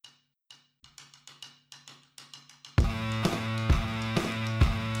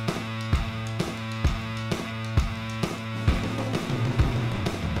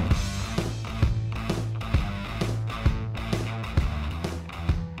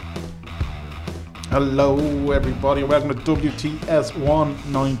Hello, everybody. Welcome to WTS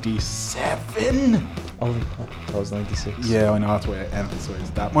 197. Oh, that was 96. Yeah, I know, that's why I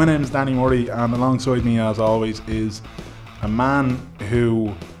emphasised that. My name is Danny Murray, and alongside me, as always, is a man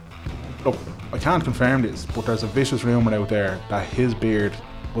who, look, I can't confirm this, but there's a vicious rumour out there that his beard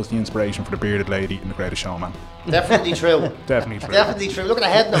was the inspiration for the bearded lady in The Greatest Showman. Definitely true. Definitely true. Definitely true. Look at the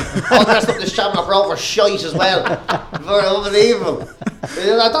head now. All the rest of this Shamrock Rover shite as well. Very unbelievable.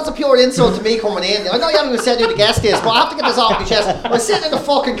 That's a pure insult to me coming in. I know you haven't even said who the guest is, but I have to get this off my chest. I was sitting in the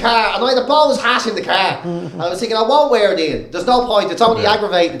fucking car and I had a Bose hat in the car. And I was thinking, I won't wear it in. There's no point. It's only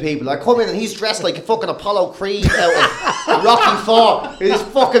aggravating people. I come in and he's dressed like a fucking Apollo Creed out of Rocky IV. He's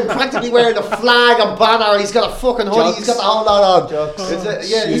fucking practically wearing the flag and banner. He's got a fucking hoodie. He's got the whole lot on.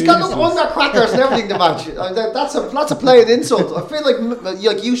 Yeah, he's got little under crackers and everything to match. That's a plain insult. I feel like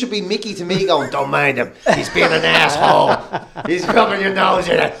you should be Mickey to me going, don't mind him. He's being an asshole. He's rubbing your nose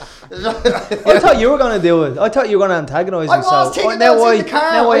in it. I thought you were going to do it. I thought you were going to antagonise I yourself. was taking notes in the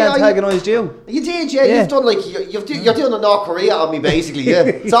car. Now I antagonised you. You did, yeah. You've done like you're doing a North Korea on me, basically. Yeah,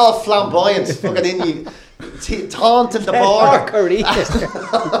 it's all flamboyant, fucking in you, taunting the border.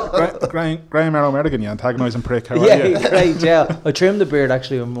 Graham Arrow Merrigan, you antagonising prick. How are Yeah, you? great. Yeah, I trimmed the beard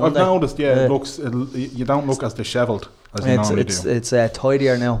actually on Monday. I've noticed. Yeah, it looks. You don't look as dishevelled as you normally do. It's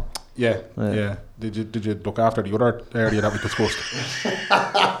tidier now. Yeah. Did you look after the other area that we discussed?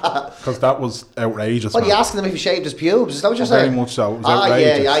 Because that was outrageous. What are you asking him if he shaved his pubes? Is that what you're saying? Very much so. It was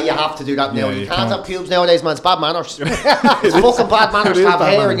outrageous. Yeah, you have to do that now. Yeah, you you can't can't. have pubes nowadays, man. It's bad manners. It's fucking bad manners It to is have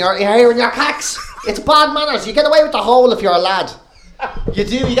bad hair in your cacks. It's bad manners. You get away with the hole if you're a lad. You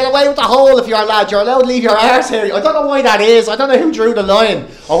do. You get away with the hole if you're a lad. You're allowed to leave your arse here. I don't know why that is. I don't know who drew the line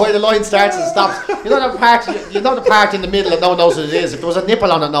or where the line starts and stops. You know the part in the middle and no one knows what it is. If there was a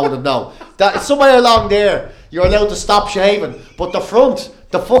nipple on it, no one would know. That somewhere along there, you're allowed to stop shaving. But the front,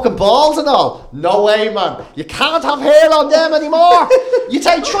 the fucking balls and all, no way, man. You can't have hair on them anymore.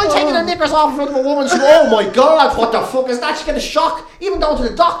 Try taking the knickers off in front of a woman. She's oh my god, what the fuck is that? She get a shock. Even going to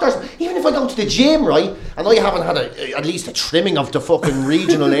the doctors, even if I go to the gym, right, and I haven't had at least a trimming of the fucking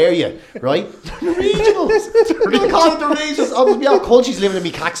regional area, right? Regional. They call it the regionals. Oh, there's me all cultures living in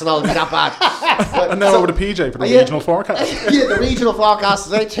me cacks and all, it'll be that bad. And now over to PJ for the regional forecast. Yeah, the regional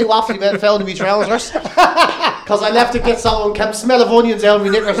forecast is too awfully men found in me trousers. Because I left to get someone kept smell of onions out of me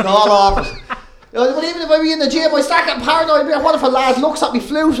knickers and all over it. But even if I be in the gym, I start getting paranoid. What if a lad looks at me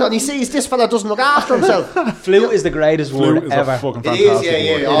flute and he sees this fella doesn't look after himself? Flute is the greatest word Is ever. a fucking It fantastic is,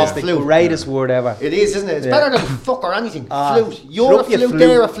 yeah. word. Oh, It's the flute. greatest word ever. It is, isn't it? It's better than fuck or anything. Flute. You're Look, a you flute, flute.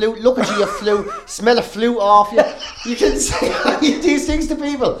 they're a flute. Look at you, a flute. Smell a flute off you. You can say these things to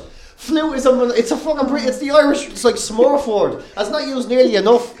people. Flute is it's a fucking it's the Irish, it's like Smurf word. It's not used nearly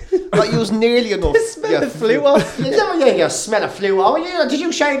enough. Smell the flute off. You smell a flute off. Did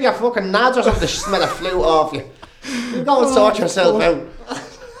you shave your fucking nads or something to smell a flute off you? You go and sort yourself out.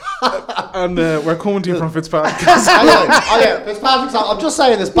 And we're coming to you from Fitzpatrick. Fitzpatrick's. I'm just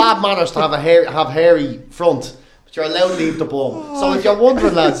saying it's bad manners to have hairy front. But you're allowed to leave the bum. So if you're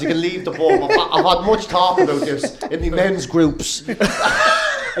wondering, lads, you can leave the bum. I've had much talk about this in the men's groups.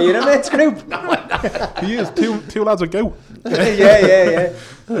 Are you in a men's group? He is two lads with gout. Yeah.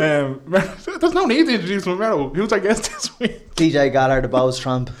 There's no need to introduce him. Who's our guest this week? TJ Gallagher, the Bowes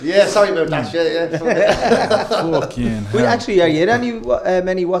Tramp. Yeah, sorry about that. Yeah. Fucking Wait, hell. actually, are you in any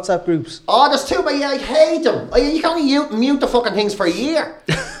WhatsApp groups? Oh, there's too many. I hate them. You can only mute the fucking things for a year.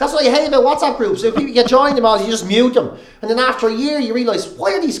 That's what I hate about WhatsApp groups. If you join them all, you just mute them. And then after a year, you realise,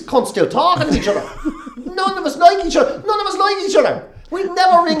 why are these cunts still talking to each other? None of us like each other. We'd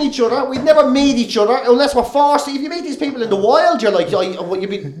never ring each other. We'd never meet each other unless we're forced to. If you meet these people in the wild, you're like, what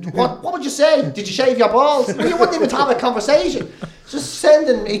would you say? Did you shave your balls? You wouldn't even have a conversation. Just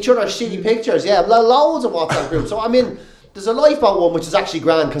sending each other shitty pictures. Yeah, loads of WhatsApp groups. So I mean, there's a Lifeboat one which is actually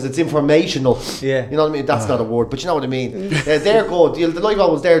grand because it's informational. Yeah. You know what I mean? That's not a word, but you know what I mean. They're good. The Lifeboat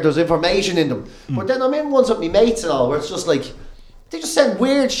ones there's information in them. But then I'm in ones with my mates and all where it's just like, they just send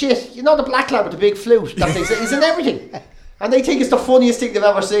weird shit. You know the black lad with the big flute? That they say, he's in everything. And they think it's the funniest thing they've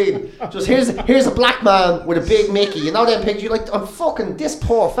ever seen. Just here's a black man with a big Mickey. You know that picture? You're like, I'm fucking this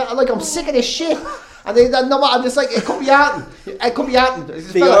poor fella. Like, I'm sick of this shit. And they know what? And it's like, it could be happening.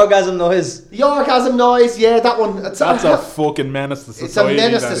 The orgasm noise. The orgasm noise, yeah, that one. That's a fucking menace to society. It's a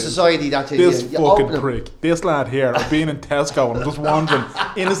menace to society, that thing. This you fucking open prick. This lad here, I've been in Tesco and just wandering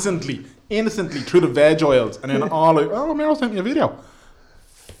innocently through the veg aisles, and then Meryl sent me a video.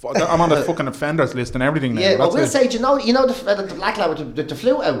 I'm on the fucking offenders list and everything now. Yeah, I will say, you know the black lad with the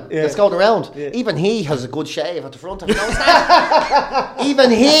flute out that's going around? Yeah. Even he has a good shave at the front of him. Even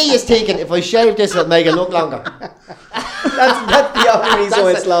he is thinking, if I shave this, it'll make it look longer. That's the only reason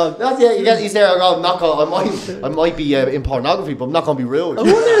why it's long. That's yeah. You get he's there. I'm not going. I might be in pornography, but I'm not going to be rude. I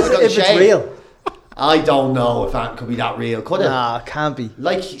wonder if it's real. I don't know if that could be that real. Could it? Nah, it can't be.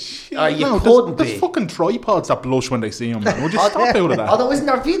 Like, you No, couldn't there's be. fucking tripods that blush when they see him. Man. Would you stop out of that? Although isn't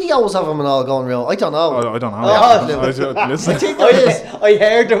there videos of him and all going real? I don't know. I don't know. I think there is. I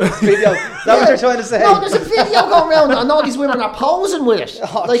heard there was video. Is that what you're trying to say? No, there's a video going around and all these women are posing with it.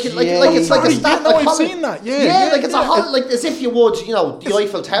 Like it's like a stand. No, I've seen that. Yeah, like it's a like as if you would, the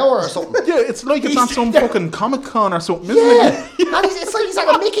Eiffel Tower or something. Yeah, it's like it's on some fucking Comic Con or something, isn't Yeah, it? and it's like he's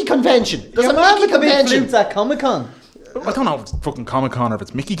at a Mickey convention. There's Your a man Mickey with the big convention. flutes at Comic-Con. I don't know if it's fucking Comic Con or if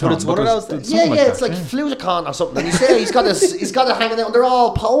it's Mickey Con. But it's one of those it's things. Yeah, something yeah, like it's that, like yeah. Fluticon or something, and he's got it hanging out, and they're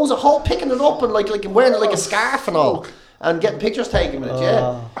all posing, picking it up and like wearing it like a scarf and all, and getting pictures taken with it.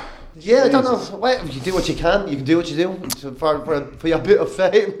 Yeah, yeah. I don't know. Well, you do what you can. You can do what you do for your bit of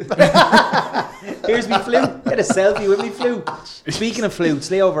fame. Here's me flute. Get a selfie with me flute. Speaking of flutes,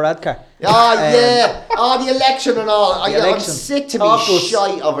 Leo Varadkar. The election and all. I'm election. sick to Talk to me us.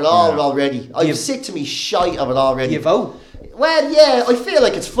 shite of it all already. I'm sick to me shite of it already. Do you vote? Well, yeah, I feel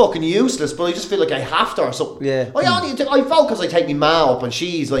like it's fucking useless, but I just feel like I have to or something. Yeah. I vote because I take my ma up and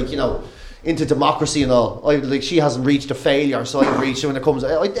she's like, into democracy and all. She hasn't reached a failure, so I've reached when it comes.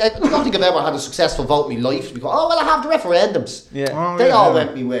 I don't think I've ever had a successful vote in my life. Because I have the referendums. Yeah. Oh, They yeah, all yeah.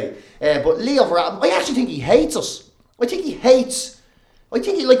 went my way. But Leo Varadkar, I actually think he hates us. I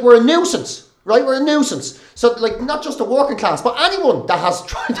think we're a nuisance. Right, we're a nuisance. So, like, not just the working class, but anyone that's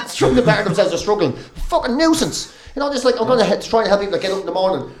trying to better themselves or struggling, fucking nuisance. Just like I'm going to try and help people that get up in the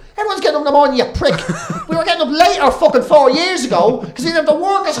morning. Everyone's getting up in the morning, you prick. We were getting up later fucking 4 years ago because we didn't have to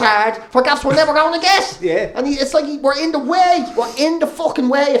work as hard for gaps we're never going to get. Yeah. And it's like we're in the way. We're in the fucking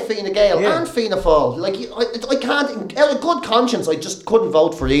way of Fine Gael Yeah. and Fianna Fáil. Like, I can't, out of good conscience, I just couldn't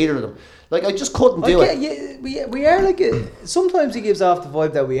vote for either of them. Like, I just couldn't do it. Yeah, we are like sometimes he gives off the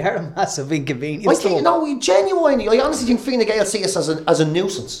vibe that we are a massive inconvenience. I think, we genuinely, I honestly think Fine Gael see us as a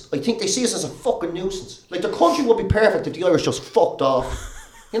nuisance. I think they see us as a fucking nuisance. Like, the country would be perfect if the Irish just fucked off.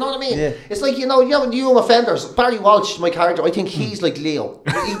 You know what I mean? Yeah. It's like, Young Offenders, Barry Walsh, my character, I think he's like Leo.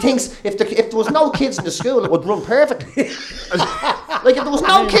 He thinks if there was no kids in the school, it would run perfectly. Like, if there was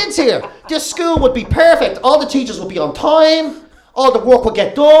no kids here, this school would be perfect. All the teachers would be on time. All the work would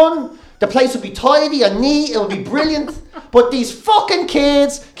get done. The place would be tidy and neat, it would be brilliant. But these fucking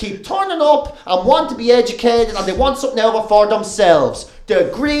kids keep turning up and want to be educated and they want something over for themselves.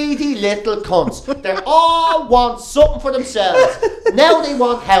 They're greedy little cunts. They all want something for themselves. Now they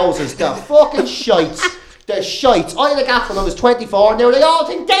want houses. They're fucking shites. They're shites. I had a gaff when I was 24 and now they all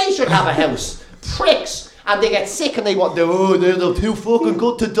think they should have a house. Pricks. And they get sick and they want, they're too fucking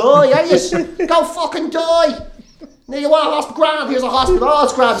good to die, are you? Go fucking die. Now you want a hospital? Grand, here's a hospital. Oh,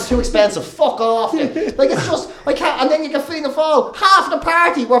 it's grand, it's too expensive. Fuck off. Like, it's just, I can't. And then you get Fianna Fáil. Half the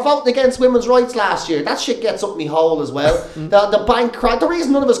party were voting against women's rights last year. That shit gets up me hole as well. The bank crash. The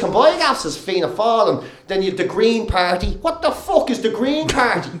reason none of us can buy gas is Fianna Fáil. And then you have the Green Party. What the fuck is the Green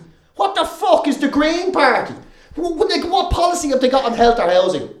Party? What the fuck is the Green Party? What policy have they got on health or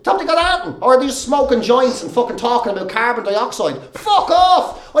housing? Have they got anything? Or are they just smoking joints and fucking talking about carbon dioxide? Fuck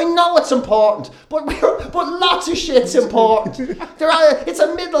off! I know it's important, but lots of shit's important. It's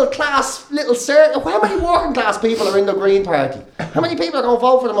a middle class little circle. How many working class people are in the Green Party? How many people are going to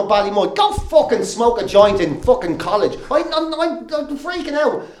vote for them in Ballymud? Go fucking smoke a joint in fucking college. I'm freaking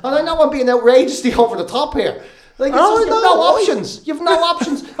out, and I know I'm being outrageously over the top here. Like, you've no options. You've no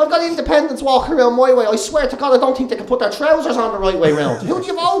options. I've got independents walking around my way. I swear to God, I don't think they can put their trousers on the right way round. Who do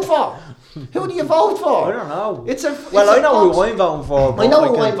you vote for? Who do you vote for? I don't know. I know who I'm voting for. I know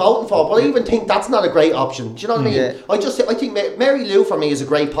who I'm voting for, but I even think that's not a great option. Do you know what I mean? Yeah. I think Mary Lou for me is a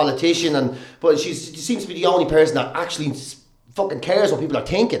great politician, but she seems to be the only person that actually fucking cares what people are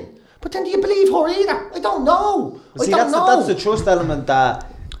thinking. But then do you believe her either? I don't know. That's the trust element that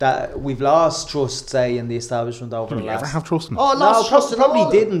we've lost trust, say, in the establishment over the Did you ever last. have trust in them? Oh, lost trust in probably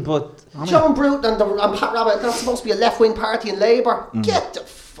all. didn't, but John Bruton and Pat Rabbit, that's supposed to be a left-wing party in Labour. Get the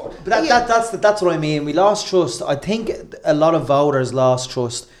fuck. But that's what I mean. We lost trust. I think a lot of voters lost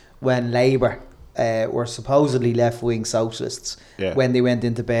trust when Labour were supposedly left-wing socialists when they went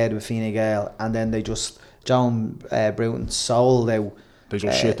into bed with Fine Gael, and then they just John Bruton sold out. They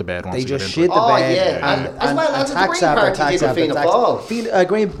just shit the bed once they they just get into shit it. the bed. Yeah. And as well as the Green Party did with Fianna Fáil.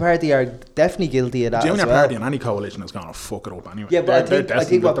 Green Party are definitely guilty of that Junior as well. Party in any coalition is going to fuck it up anyway. Yeah, but I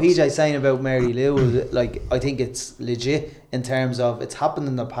think what PJ PJ's saying about Mary Lou is, like, I think it's legit in terms of it's happened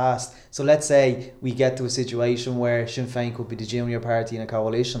in the past. So let's say we get to a situation where Sinn Féin could be the junior party in a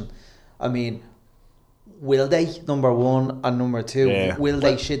coalition. I mean, will they? Number one and number two, will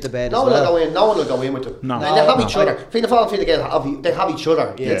they shit the bed? No one will go in. No one will go in with them. No, they have each other. Fianna Fáil and Fine Gael, they have each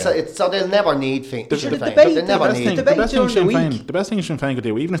other. Yeah. So they'll never need Sinn Féin. The best thing Sinn Féin could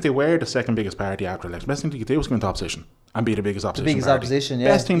do, even if they were the second biggest party after election, the best thing they could do is go into opposition and be the biggest opposition. Yeah.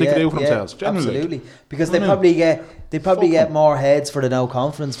 Best thing they could do for themselves. Generally. Absolutely, because they probably get more heads for the no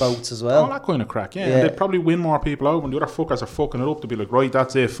confidence votes as well. All that kind of crack, yeah. They'd probably win more people over, and the other fuckers are fucking it up to be like, right,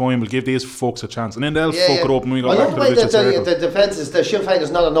 that's it, fine, we'll give these fucks a chance, and then they'll fuck it up, and we go back to the vicious circle. The defence is that Sinn Féin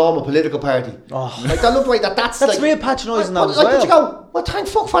is not a normal political party. Like, they look like that's like, real patronising as well. But you go, well, thank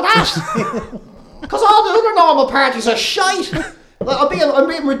fuck for that. Because all the other normal parties are shite. Like, I'm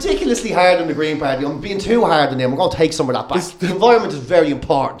being ridiculously hard on the Green Party. I'm being too hard on them. I'm going to take some of that back. The environment is very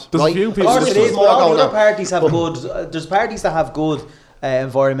important. There's right? a few people. Of course it is, but all the other parties have good. There's parties that have good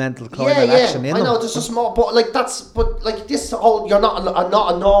environmental climate action in them. I know, there's a small, but this whole, you're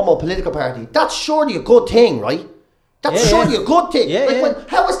not a normal political party. That's surely a good thing, right? That's surely a good thing.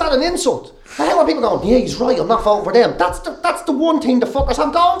 How is that an insult? How are people going, yeah, he's right, I'm not voting for them? That's the one thing the fuckers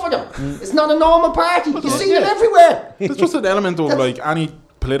have going for them. It's not a normal party. You see them everywhere. There's just an element of like any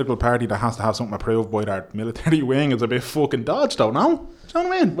political party that has to have something approved by their military wing is a bit fucking dodged, though, no? Do you know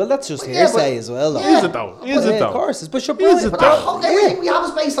what I mean? Well, that's just hearsay as well, though. Is it though? Is it though? Of course, but everything we have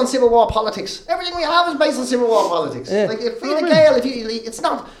is based on Civil War politics. Everything we have is based on Civil War politics. Like, if Fine Gael, it's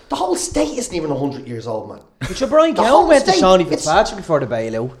not, the whole state isn't even 100 years old, man. But your Brian Cowan went to Shawnee Fitzpatrick before the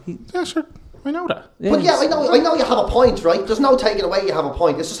bailout. Yeah, sure. I know that. But yeah, I know you have a point, right? There's no taking away you have a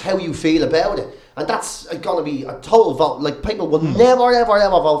point. It's just how you feel about it. And that's going to be a total vote. Like, people will never, ever,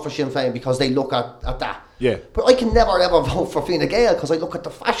 ever vote for Sinn Féin because they look at that. Yeah. But I can never, ever vote for Fine Gael because I look at the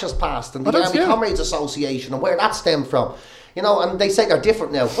fascist past and the Army Comrades Association and where that stemmed from. You know, and they say they're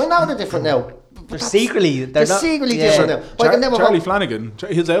different now. Well, now they're different now. They're secretly different now. Charlie Flanagan,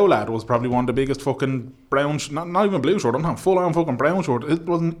 his lad was probably one of the biggest fucking brown, not even blue shirt, I'm not full on fucking brown shirt. It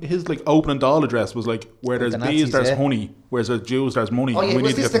wasn't his like opening doll address was like, where there's bees, there's honey, whereas there's Jews, there's money. Oh yeah,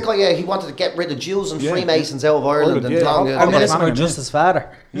 was this the guy? Yeah, he wanted to get rid of Jews and Freemasons out of Ireland. Our Minister for Justice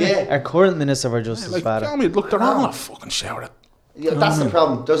father. Yeah, our current Minister for Justice father. Tell me, look, they're all a fucking shower. Yeah, that's the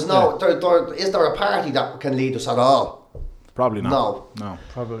problem. There's no, is there a party that can lead us at all? Probably not. No.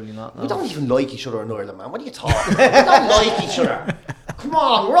 Probably not. No. We don't even like each other in Ireland, man. What are you talking about? We don't like each other. Come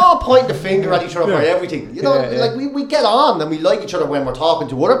on, we're all pointing the finger at each other for everything. You know, like we get on and we like each other when we're talking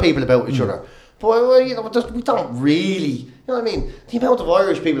to other people about each other. But you know, we don't really. You know what I mean? The amount of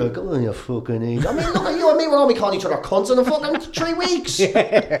Irish people are like, oh, you fucking idiot. I mean, look at you and me. We're only calling each other cunts in a fucking 3 weeks. We're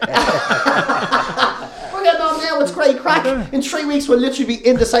getting on now. It's great crack. In 3 weeks, we'll literally be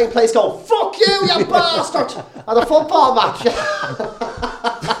in the same place going, fuck you, you bastard, at a football match.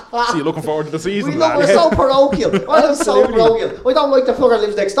 So you're looking forward to the season? We're so parochial. I am so parochial. I don't like the fucker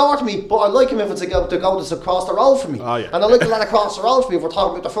lives next door to me, but I like him if it's a go that's across the road from me. Oh, yeah. And I like the lad across the road from me if we're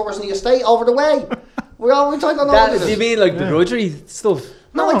talking about the fuckers in the estate over the way. We're talking about do you mean like the drudgery stuff?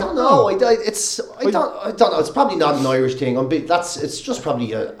 No, I don't know. I don't know. It's probably not an Irish thing. It's just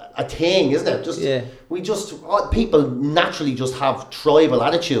probably a thing, isn't it? People naturally just have tribal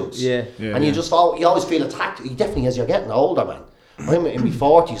attitudes. Yeah. And you always feel attacked. Definitely as you're getting older, man. I'm in my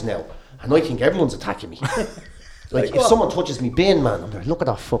 40s now, and I think everyone's attacking me. Like, if someone touches me bin, man, I'm like, look at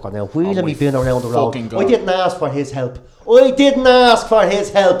that fucker now, wheeling me bin around the road. I didn't ask for his help.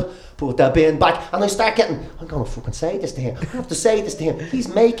 Put that bin back, and I'm going to fucking say this to him. I have to say this to him. He's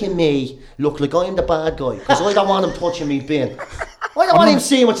making me look like I'm the bad guy, because I don't want him touching me bin. I don't want him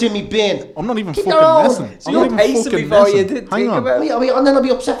seeing what's in me bin. I'm not even fucking messing. So you're pacing before you did think about it? And then I'll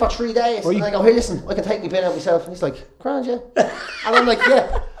be upset for 3 days. And I go, hey, listen, I can take me bin out myself. And he's like, grand, yeah. And I'm like,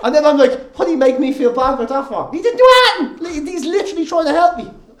 yeah. And then I'm like, what do you make me feel bad about that for? He didn't do anything. He's literally trying to help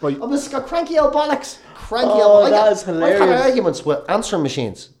me. Right. I'm just got cranky old bollocks. That is hilarious. I've had arguments with answering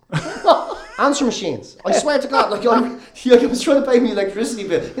machines. Answer machines. I swear to God, like I was trying to pay me electricity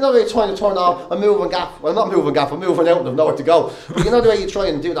bill. You know, they're trying to turn off a moving gap. Well, not moving gap. I'm moving out and I've nowhere to go. But you know the way you try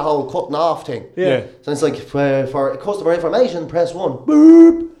and do the whole cutting off thing. Yeah. So it's like for customer information, press 1.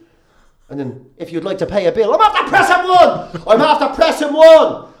 Boop. And then if you'd like to pay a bill, I'm after pressing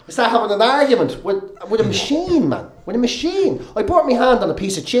 1. I start having an argument with a machine, man. With a machine. I put my hand on a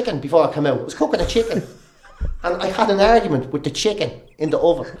piece of chicken before I came out. I was cooking a chicken. And I had an argument with the chicken in the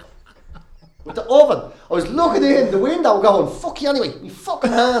oven. With the oven. I was looking in the window going, fuck you anyway, me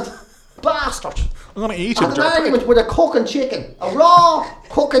fucking hand. Bastard. I'm going to eat you. I had an argument with a cooking chicken. A raw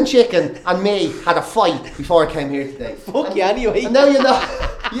cooking chicken and me had a fight before I came here today. Fuck you anyway. And now you know.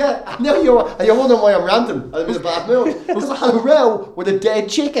 Yeah, now you're wondering why I'm ranting. I'm in a bad mood. Because I had a row with a dead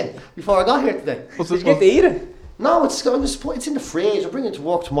chicken before I got here today. Did you get to eat it? No, it's in the fridge. I'll bring it to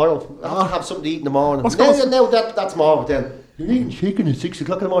work tomorrow. I'll have something to eat in the morning. Now that's more, but then you're eating chicken at 6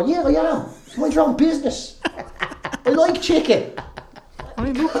 o'clock in the morning. Yeah, I am. Mind your own business. I like chicken.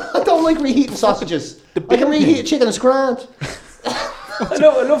 I don't like reheating sausages. I can reheat a chicken, it's grand. I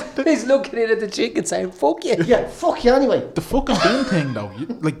love he's looking at the chicken saying, fuck you. Yeah, fuck you anyway. The fucking bin thing though,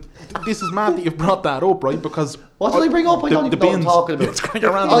 this is mad that you've brought that up, right? Because what did I bring up? I don't even know what I'm talking about. It's kind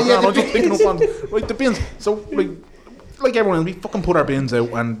of random. I'm just picking up on right the bins. So like everyone, we fucking put our bins out,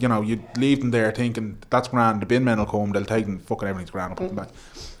 and you leave them there thinking that's grand. The bin men will come, they'll take them, fucking everything's grand, and put them back.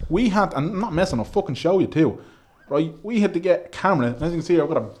 We had, and I'm not messing, I'll fucking show you too. Right, we had to get a camera. As you can see, I've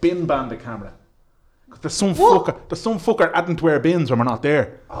got a bin bandit camera. There's some fucker adding to our bins when we're not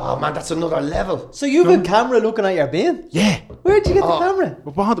there. Oh man, that's another level. So you've a camera looking at your bin? Yeah. Where'd you get the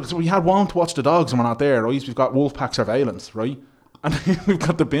camera? So we had one to watch the dogs when we're not there, right? We've got Wolfpack surveillance, right? And we've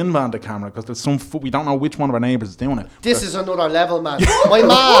got the bin bandit camera because there's we don't know which one of our neighbours is doing it. This is another level, man. My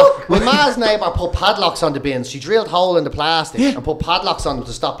ma's neighbour put padlocks on the bins. She drilled a hole in the plastic and put padlocks on them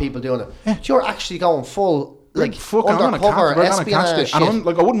to stop people doing it. Yeah. You're actually going full. Like fucking undercover espionage. And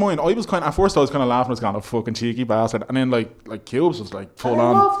I wouldn't mind. At first I was kind of laughing. I was kind of fucking cheeky bastard. And then like Cubes was like full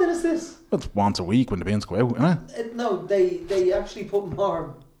on. How often is this? It's once a week when the bins go out, isn't it? No, they actually put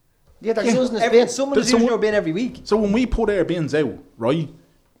more. Yeah, they're using this bin. Someone's using your bin every week. So when we put our bins out, right,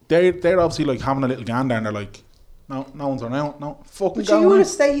 they're obviously like having a little gander and they're like, no one's around, no fucking. But your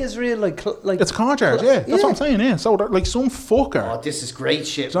estate is real, like it's car charge, yeah. That's what I'm saying, yeah. So like some fucker. Oh, this is great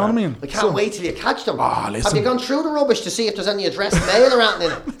shit. Do you know what I mean? I can't wait till you catch them. Oh, listen. Have you gone through the rubbish to see if there's any addressed mail around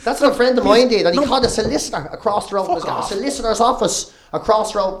in it? That's what a friend of mine did, and he called a solicitor across the road from his house. A solicitor's office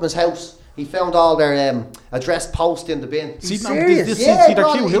across the road from his house. He found all their addressed post in the bin. See, serious? They're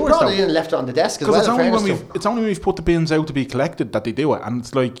cute. He brought it in and left it on the desk as well. It's only when we've put the bins out to be collected that they do it, and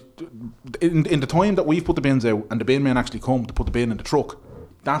it's like in the time that we've put the bins out and the bin men actually come to put the bin in the truck.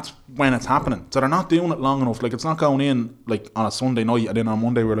 That's when it's happening. So they're not doing it long enough. Like it's not going in like on a Sunday night and then on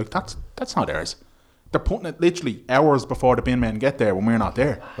Monday we're like that's not ours. They're putting it literally hours before the bin men get there when we're not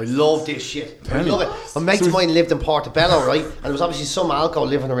there. I love this shit. I love it. A mate of mine lived in Portobello, right? And there was obviously some alcohol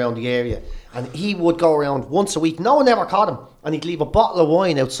living around the area. And he would go around once a week. No one ever caught him. And he'd leave a bottle of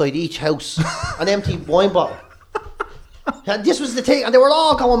wine outside each house. An empty wine bottle. And this was the thing. And they were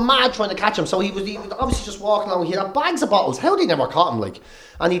all going mad trying to catch him. So he was obviously just walking along. He had bags of bottles. How they never caught him, like?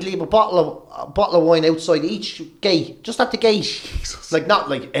 And he'd leave a bottle of wine outside each gate, just at the gate. Jesus. Like not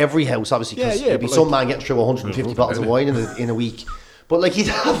like every house, obviously, because there'd be some man getting through 150 bottles of wine in a week. But like he'd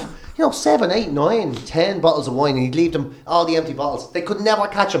have 7, 8, 9, 10 bottles of wine, and he'd leave them all the empty bottles. They could never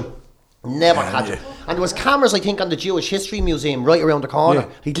catch him. Never catch him. And there was cameras, I think, on the Jewish History Museum right around the corner.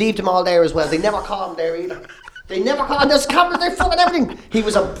 He'd leave them all there as well. They never caught him there either. They never caught him. And there's cameras there, fucking everything.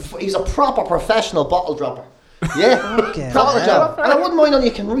 He's a proper professional bottle dropper. Yeah, proper job. And I wouldn't mind on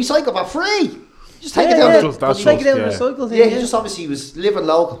you can recycle for free. Just take it down. Take it down and recycle thing. Yeah, he just obviously was living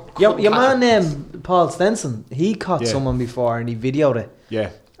local. Your man, Paul Stenson, he caught someone before and he videoed it.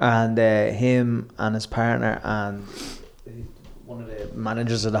 Yeah. And him and his partner and one of the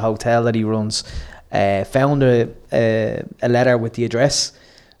managers of the hotel that he runs found a letter with the address.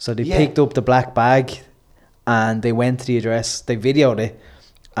 So they picked up the black bag and they went to the address. They videoed it.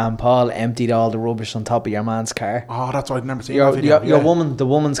 And Paul emptied all the rubbish on top of your man's car. Oh, that's why I'd never seen that video. The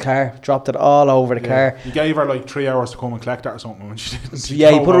woman's car, dropped it all over the car. You gave her like 3 hours to come and collect that or something. When she didn't.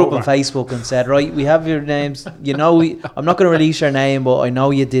 He put it up on Facebook and said, right, we have your names. I'm not going to release your name, but I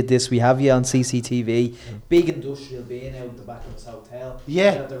know you did this. We have you on CCTV. Big industrial being out the back of his hotel.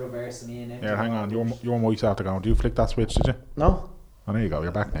 Yeah. Have the reversing in. Yeah, hang on. Your mic's after going. Do you flick that switch, did you? No. Oh, there you go.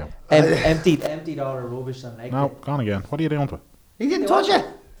 You're back now. Emptied all the rubbish and no, gone again. What are you doing to it? He didn't touch it.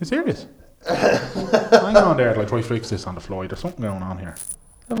 You serious? Hang on there, like try fix this on the floor. There's something going on here.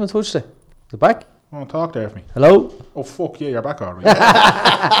 I haven't touched it. The back? Oh, talk there for me. Hello? Oh, fuck yeah, you're back already.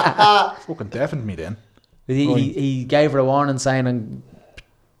 Fucking deafened me then. He gave her a warning saying I'm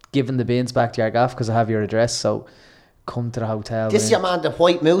giving the bins back to your gaff because I have your address, so come to the hotel. This is your man, the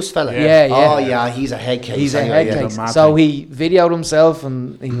white moose fella? Yeah. Oh yeah, he's a head case. He's a head case. So he videoed himself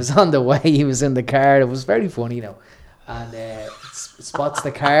and he was on the way, he was in the car. It was very funny though. And spots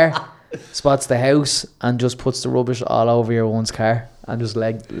the car, spots the house, and just puts the rubbish all over your one's car and just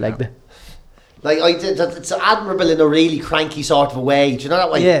legged it. Like it's admirable in a really cranky sort of a way. Do you know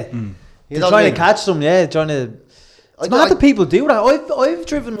that way? Yeah. You're trying to catch them. Yeah, trying to. It's mad that people do that. I've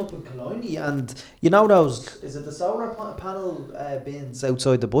driven up in Killiney and you know those, is it the solar panel bins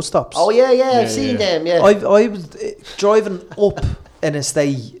outside the bus stops? Oh yeah, I've seen them. Yeah. I was driving up an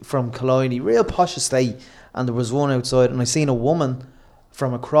estate from Killiney, real posh estate. And there was one outside and I seen a woman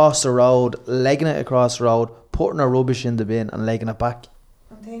from across the road, legging it across the road, putting her rubbish in the bin and legging it back.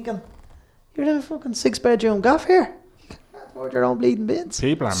 I'm thinking, you're in a fucking 6-bedroom gaff here. You can't afford your own bleeding bins.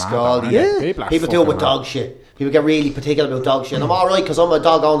 People are Scald, mad. yeah. People do it with dog shit. People get really particular about dog shit. And I'm alright because I'm a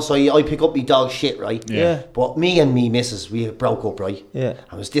dog owner, so I pick up me dog shit, right? Yeah. But me and me missus, we broke up, right? Yeah. And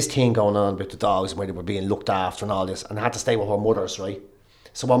there was this thing going on with the dogs and where they were being looked after and all this. And I had to stay with her mother's, right?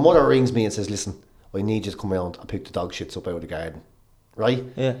 So my mother rings me and says, listen, I need you to come around and pick the dog shits up out of the garden. Right?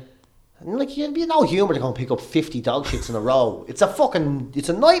 Yeah. And like, you'd be no humour to go and pick up 50 dog shits in a row. It's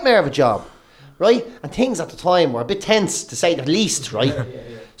a nightmare of a job. Right? And things at the time were a bit tense, to say the least, right?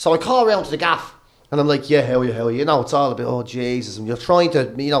 So I call around to the gaff. And I'm like, yeah, hell yeah. You know, it's all a bit, oh, Jesus. And you're trying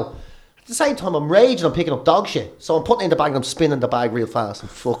to, you know, at the same time, I'm raging, I'm picking up dog shit. So I'm putting it in the bag and I'm spinning the bag real fast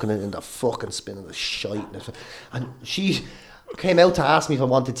and fucking it in the fucking spinning the shite. And she came out to ask me if I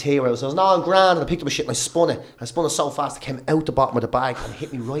wanted tea. I was no, I'm grand. And I picked up a shit and I spun it. I spun it so fast, it came out the bottom of the bag and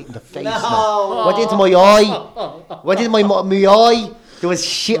hit me right in the face. No. Went into my eye. Went into my eye. There was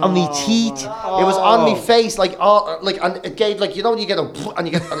shit on my teeth. It was on my face, and it gave, like, you know when you get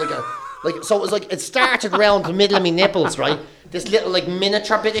so it was like, it started around the middle of my nipples, right? This little, like,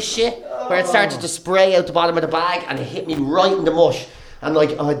 miniature bit of shit, where it started to spray out the bottom of the bag, and it hit me right in the mush. And,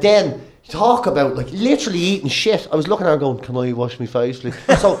 like, then, talk about, like, literally eating shit. I was looking at her going, can I wash my face, please?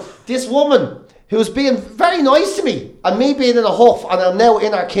 So, this woman, who was being very nice to me, and me being in a huff, and I'm now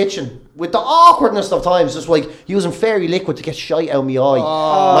in our kitchen, with the awkwardness of times, just like using fairy liquid to get shite out of my eye.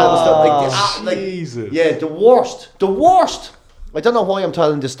 Man, it was like, Jesus. Yeah, the worst. I don't know why I'm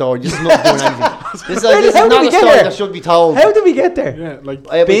telling this story. This is not doing anything. This is not a story that should be told. How did we get there? Yeah, like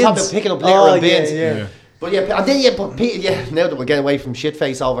we talked about picking up litter and bins. Yeah. But yeah, and then now that we're getting away from shit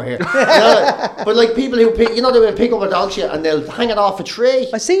face over here. But like people who pick, they will pick up a dog shit and they'll hang it off a tree.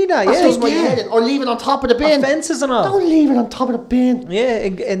 I see that. That does my head in, or leave it on top of the bin. Fences and all. Don't leave it on top of the bin.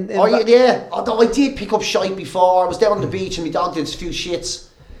 Yeah. Although I did pick up shite before. I was down on the beach and my dog did a few shits.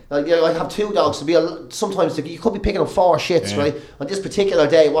 Like, I have 2 dogs. Sometimes you could be picking up 4 shits, right? On this particular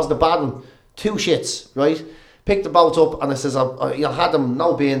day, it wasn't a bad one. 2 shits, right? Picked the boat up and I says, I had them,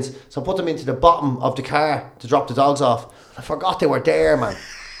 no bins, so I put them into the bottom of the car to drop the dogs off. I forgot they were there, man.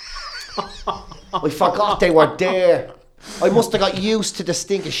 I forgot they were there. I must have got used to the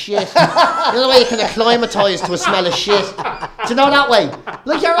stink of shit. You know the way you can acclimatise to a smell of shit? Do you know that way?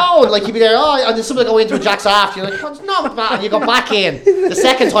 Like your own, like you'd be there, and then somebody go into a jacks after you're like, oh, it's not bad, and you go back in. The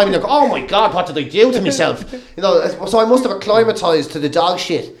second time you're like, oh my God, what did I do to myself? So I must have acclimatised to the dog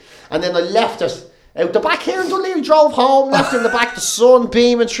shit. And then I left it out the back here in Dunleary, drove home, left it in the back, the sun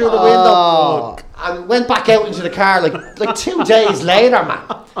beaming through the window, and went back out into the car like 2 days later, man.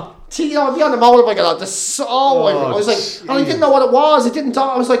 I'd be on the motorbike a lot. I was like, and I didn't know what it was. I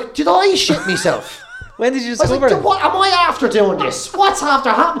was like, did I shit myself? When did you discover it? What am I after doing this? What's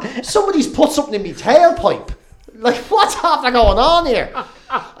after happening? Somebody's put something in my tailpipe. Like, what's after going on here? And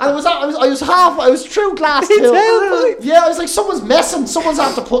I was through Glass Hill. Yeah, I was like, someone's messing. Someone's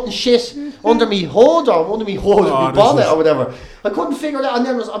after putting shit under me hood or under me bonnet or whatever. I couldn't figure it out. And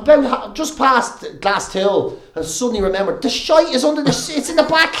then I was about just past Glass Hill and suddenly remembered the shite is under it's in the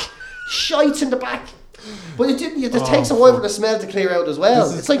back. Shite's in the back. But it takes a while for the smell to clear out as well.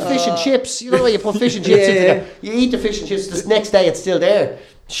 It's like fish and chips. You know when you put fish and chips into there. You eat the fish and chips, the next day it's still there.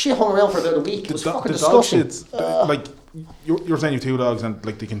 Shit hung around for about a week. It was fucking disgusting. Like, you're saying you have 2 dogs and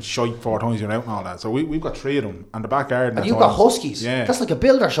like they can shite 4 times you're out and all that. So we've got 3 of them and the back garden. And you've got huskies. Yeah. That's like a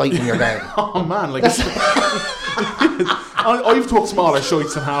builder shite in your garden. Oh man, like I've took smaller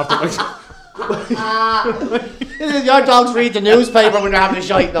shites than half them. Your dogs read the newspaper when they're having a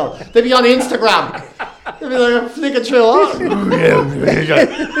shite now. They'll be on Instagram. They'll be like flicking through. Are you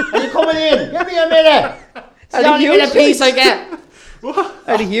coming in? Give me a minute. It's the only minute piece I get.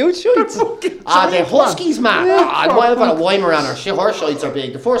 Are they huge shites? The huskies, man. I've got a Weimaraner. Her shites are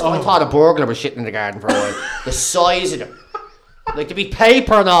big. The first time I thought a burglar was shitting in the garden for a while. The size of them. Like, there'd be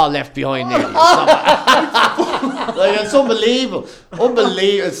paper and all left behind there. Like, it's unbelievable.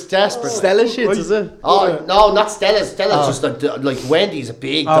 It's desperate. Stella shits, is it? Oh, no, not Stella. Stella's just like Wendy's a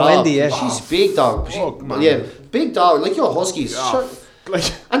big dog. Wendy, yeah. She's a big dog. Big dog. Like your huskies.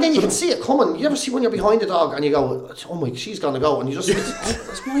 And then you can see it coming. You ever see when you're behind the dog and you go, oh my, she's gonna go, and you just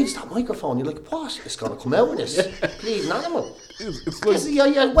it's that microphone. You're like, what? It's gonna come out in this bleeding animal. It's like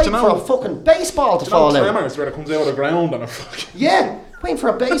you're waiting for a fucking baseball to fall out. Tremors where it comes out of the ground and a fucking waiting for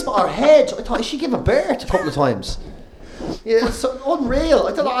a baseball or hedge. I thought she gave a birth a couple of times. Yeah, it's so unreal.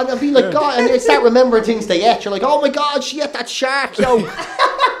 I don't know, and I'd be like, God, and they start remembering things they ate. You're like, oh my God, she ate that shark, yo.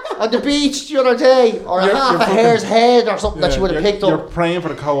 on the beach the other day, or half a hare's head or something that she would have picked You're up. praying for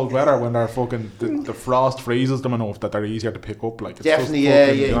the cold weather when they're fucking the frost freezes them enough that they're easier to pick up. Like it's Definitely, just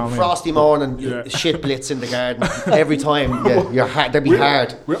fucking, you know what I mean? Frosty morning, shit blitz in the garden every time. Yeah, you're hard. They'd be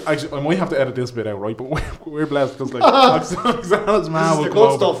hard. Actually, I might have to edit this bit out, right? But we're blessed because like Oksana's man will This is the come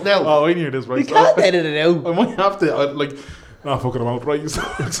good over. stuff now. Oh, I knew this, right? You can't edit it out. I might have to fucking them out, right? So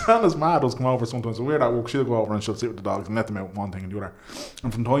Oksana's mad does come over sometimes. So we're at work, she'll go over and she'll sit with the dogs and let them out one thing and the other.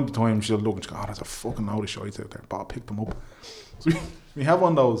 And from time to time she'll look and she'll go, oh, there's a fucking load of shites out there, but I'll pick them up. So we have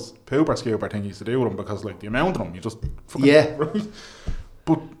one of those pooper scooper thingies to do with them because like the amount of them, you just fucking, right?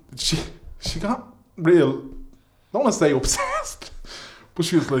 But she got real, I don't want to say obsessed, but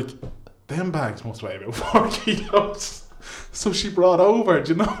she was like, them bags must weigh about 4 kilos. So she brought over,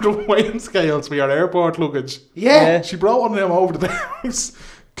 do you know, the weighing scales for your airport luggage? Yeah. She brought one of them over to the house,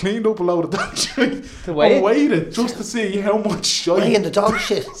 cleaned up a load of that shit, To weigh and weighed it just to see how much shit. Weighing the dog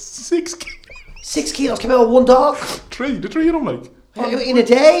shit. 6 kilos. 6 kilos came out of one dog. The three of them, like. In a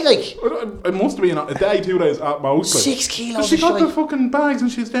day, like. It must have been a day, 2 days at most. Like. 6 kilos. But she got shite. the fucking bags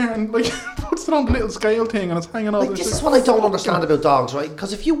and she's there and like puts it on the little scale thing and it's hanging out. Like, this is what I don't understand about dogs, right?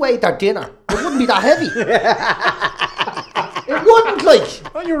 Because if you weighed their dinner, it wouldn't be that heavy. It wouldn't,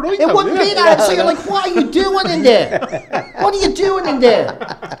 like. Oh, you're right. It wouldn't be that. So you're like, what are you doing in there? What are you doing in there?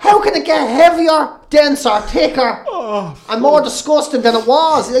 How can it get heavier, denser, thicker, and more disgusting than it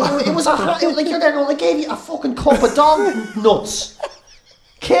was? It was like you're there going, I gave you a fucking cup of dog nuts.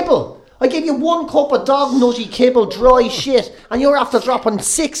 Kibble. I gave you 1 cup of dog nutty kibble, dry shit, and you're after dropping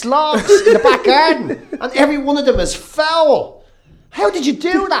 6 logs in the back garden, and every one of them is foul. How did you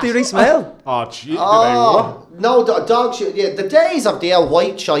do that? Do they smell? Oh, gee. Oh, no, the dog shit. Yeah, the days of the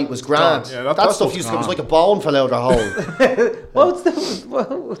white shite was grand. Yeah, that stuff used to, it was like a bone fell out of the hole. What's the...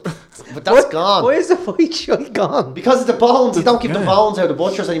 But that's gone. Why is the white shite gone? Because of the bones. You don't give the bones out of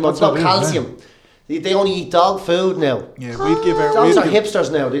butchers anymore. That's It's not what it is, calcium. They only eat dog food now. Yeah, we'd give her. Dogs are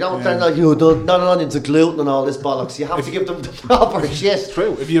hipsters now. They don't. They're like, not into gluten and all this bollocks. You have to give them the proper shit.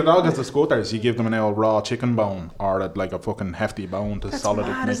 True. If your dog has the scutters, you give them an old raw chicken bone or like a fucking hefty bone to make it solid.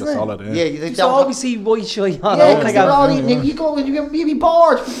 Yeah, they You don't. always see white shite on. Yeah, because they're all eating. You go, you'd be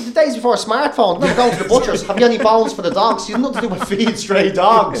bored. The days before smartphone, remember going to the butchers. Have you any bones for the dogs? You have nothing to do with feed stray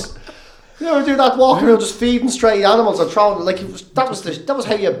dogs. You ever do that walking around just feeding stray animals and throwing like that was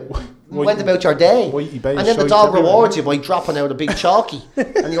how you went about your day. And then the dog rewards you by dropping out a big chalky,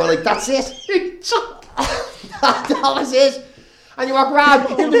 and you're like, that's it. That was it. And you were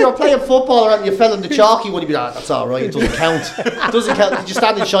grand. Even if you were playing football and you fell in the chalky, would you be like, that's all right. It doesn't count. It doesn't count. Did you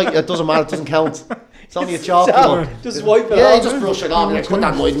stand in shite? It doesn't matter. It doesn't count. It's only a chalky one. Just wipe it off. Yeah, just brush it off. That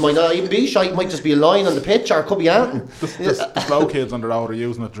might not even be shite. It might just be a line on the pitch, or it could be anything. The slow kids on the road are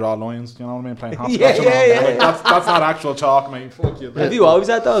using it to draw lines. Do you know what I mean? Playing hopscotch. Yeah. Like, that's not actual chalk, mate. Fuck you. Have you always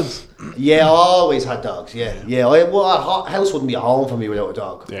had dogs? Yeah, I always had dogs. Yeah. A house wouldn't be a home for me without a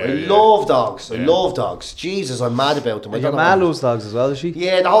dog. Yeah, I love dogs. I love dogs. Jesus, I'm mad about them. Your ma loves dogs as well, does she?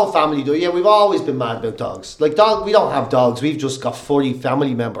 Yeah, the whole family do. Yeah, we've always been mad about dogs. Like we don't have dogs. We've just got furry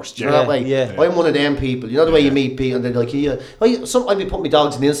family members. Do you know that way? Yeah. I'm one of them people. You know the way you meet people and they're like, yeah. Sometimes we put my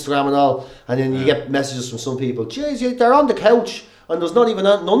dogs on Instagram and all, and then you get messages from some people. Jeez, they're on the couch and there's not even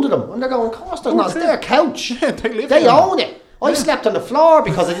anything under them. And they're going, of course there's not. It's their couch. Yeah, they They own it. I slept on the floor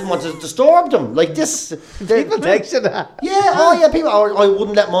because I didn't want to disturb them. Like this. People text you that. Yeah, people. Or I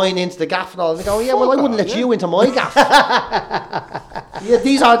wouldn't let mine into the gaff and all. They go, yeah, well, I wouldn't let you into my gaff. Yeah,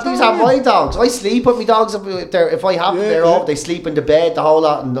 these are my dogs. I sleep with my dogs if I have them. They're over. They sleep in the bed, the whole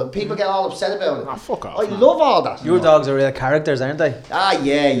lot, and people get all upset about it. Ah, fuck off. I love all that. Your dogs are real characters, aren't they?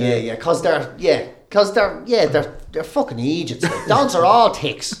 Yeah. Because they're fucking Egypts. Like, dogs are all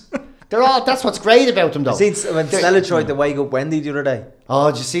ticks. That's what's great about them, though. See, when Stella tried to wake up Wendy the other day. Oh,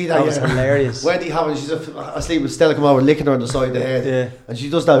 did you see that? That was hilarious. Wendy she's asleep with Stella come over licking her on the side of the head. Yeah. And she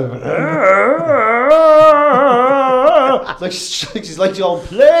does that. Like she's like,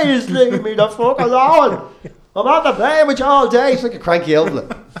 please leave me the fuck alone. I'm after playing with you all day. It's like a cranky evelyn.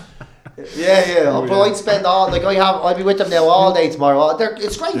 Yeah. But I'd spend I'll be with them now all day tomorrow.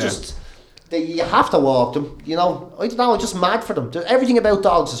 It's great, just you have to walk them, you know. I don't know, I'm just mad for them. Everything about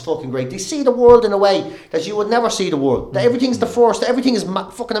dogs is fucking great. They see the world in a way that you would never see the world. Everything's the first. Everything is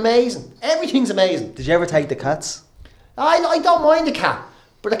fucking amazing. Everything's amazing. Did you ever take the cats? I don't mind the cat,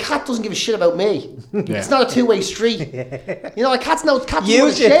 but the cat doesn't give a shit about me. It's not a two-way street. You know, a cat doesn't want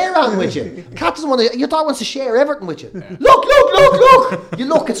to share anything with you. A cat doesn't want to. Your dog wants to share everything with you. Look! You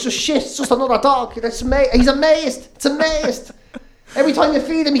look. It's just shit. It's just another dog. He's amazed. It's amazed. Every time you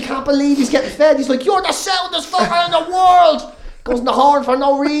feed him, he can't believe he's getting fed. He's like, you're the soundest fucker in the world. Goes in the horn for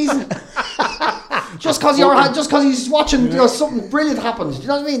no reason. just because he's watching, you know, something brilliant happens. Do you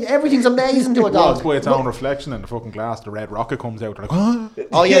know what I mean? Everything's amazing to a dog. That's why its own reflection in the fucking glass. The red rocket comes out. They're like,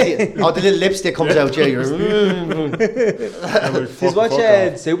 oh yeah, the little lipstick comes out. Yeah, you're. Did you watch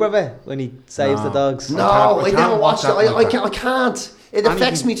Supervet when he saves the dogs? No, I never watched it. I can't. It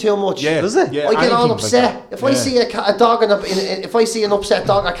affects me too much. Yeah. Does it? Yeah, I get all anything upset like that. if I see a dog if I see an upset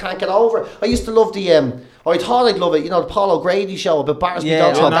dog. I can't get over it. I used to love the I thought I'd love it. You know, the Paul O'Grady show about Battersby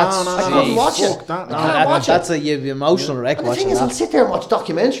dogs. no, I couldn't watch it. I can't watch it. That's a emotional wreck. And the thing is, I'll sit there and watch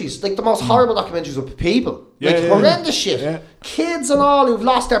documentaries, like the most horrible documentaries with people, horrendous shit. Yeah. Kids and all who've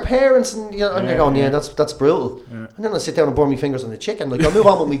lost their parents, and you know, and they're going, that's brutal. And then I sit down and burn my fingers on the chicken, like I'll move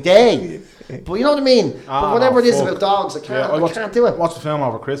on with my day. But you know what I mean. But whatever it is about dogs, I can't do it. I watched the film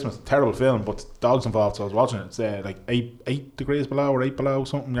over Christmas. Terrible film, but dogs involved. So I was watching it. It's like 8 degrees below or 8 below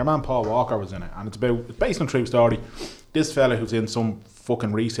something. Your man Paul Walker was in it, and it's based on a true story. This fella who's in some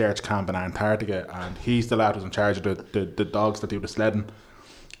fucking research camp in Antarctica, and he's the lad who's in charge of the dogs that do the sledding.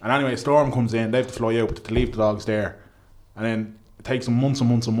 And anyway, a storm comes in, they have to fly out, but to leave the dogs there. And then it takes them months and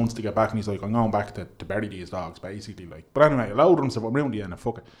months and months to get back, and he's like, I'm going back to bury these dogs, basically. Like, but anyway, a load of them survived. I'm around the end,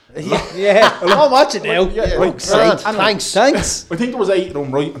 fuck it. Yeah, I'll watch it now. Thanks. I think there was 8 of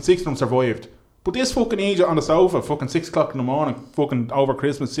them, right, and 6 of them survived. But this fucking idiot on the sofa, fucking 6 o'clock in the morning, fucking over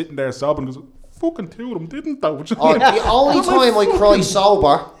Christmas, sitting there sobbing, goes, fucking 2 of them didn't though. The only time I cry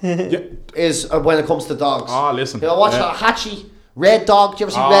sober is when it comes to dogs. Listen. I watch Hatchie, Red Dog. Do you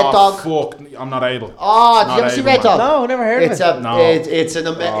ever see Red Dog? Fuck, I'm not able. Did you ever see Red Dog? No, never heard of it. It's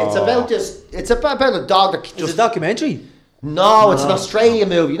about this. It's about a dog that just. It's a documentary. No, it's an Australian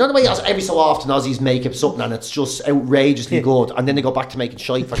movie. You know the way every so often Aussies make up something and it's just outrageously good, and then they go back to making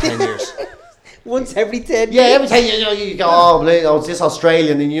shite for 10 years. Once every 10 years. Yeah, every time you go, it's this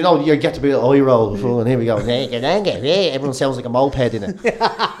Australian, and you get to be eye roll, and here we go. Everyone sounds like a moped in it. You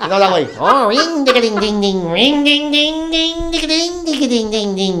know that way. Oh, ring ding ding ding ding, ring ding ding ding ding ding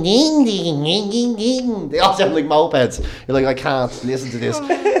ding ding ding ding ding ding. They all sound like mopeds. You're like, I can't listen to this.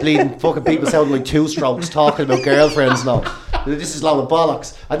 Bleeding fucking people sounding like two-strokes talking about girlfriends now. This is a lot of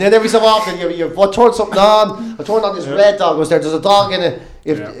bollocks. And then every so often you turn something on. I turned on this Red Dog. There's a dog in it.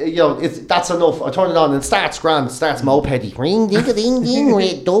 That's enough. I turn it on and it starts grand. It starts mopedy. Ring ding ding ding,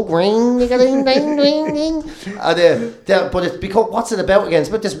 Red Dog, ring ding ding ding ding. And but it's because what's it about again? It's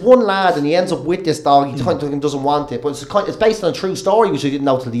about this one lad and he ends up with this dog. He kind of doesn't want it, but it's based on a true story which I didn't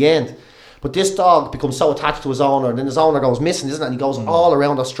know till the end. But this dog becomes so attached to his owner, and then his owner goes missing, isn't it? And he goes all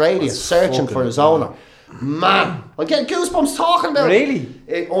around Australia searching for his owner. Man, I get goosebumps talking about it.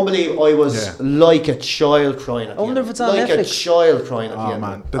 Really? Unbelievable. I was like a child crying at the end. I wonder if it's on Netflix. Like a child crying at the end.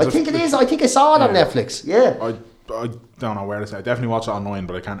 Man. I think it is. I think I saw it on Netflix. Yeah. I don't know where to say. I definitely watch it online,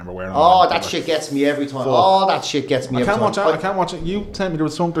 but I can't remember where. That shit gets me every time. That shit gets me every time. I can't watch it. You tell me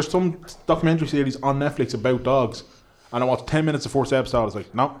there's some documentary series on Netflix about dogs. And I watched 10 minutes of first episode. I was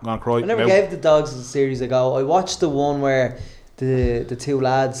like, no, I'm going to cry. I never gave the dogs a series a go. I watched the one where the two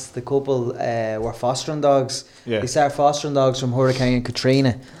lads, the couple, were fostering dogs. Yeah. They started fostering dogs from Hurricane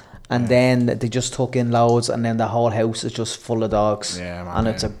Katrina. And then they just took in loads, and then the whole house is just full of dogs. Yeah, man. And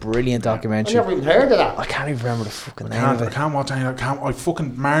it's a brilliant documentary. I never even heard of that. I can't even remember the fucking name of it. I can't watch any. I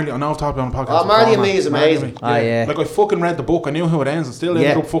fucking Marley. I know I've talked about on the podcast. Marley and Me is amazing. Yeah. Like I fucking read the book. I knew how it ends, and still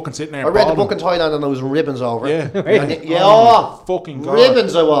ended up fucking sitting there. I read the book in Thailand, and I was in ribbons over it. Yeah. Fucking God.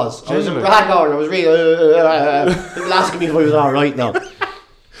 Ribbons. I was in Ragor. I was really. People asking me if I was all right now.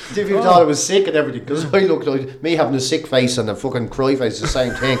 People thought I was sick and everything because I looked like me having a sick face and a fucking cry face is the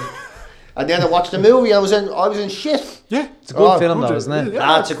same thing. And then I watched the movie and I was in shit. Yeah, it's a good film though, isn't it?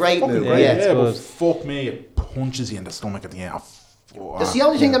 It's a great movie. Yeah, but fuck me, it punches you in the stomach at the end. It's the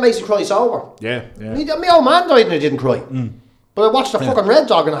only thing that makes you cry sober. Yeah. My old man died and I didn't cry. But I watched the fucking Red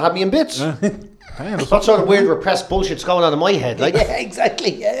Dog and it had me in bits. That sort of weird repressed bullshit's going on in my head. Like, yeah,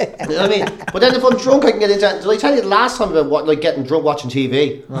 exactly. Yeah. You know what I mean? But then if I'm drunk, I can get into it. Did I tell you the last time about getting drunk watching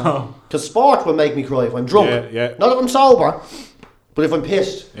TV? No. Because sport will make me cry if I'm drunk. Yeah. Not if I'm sober, but if I'm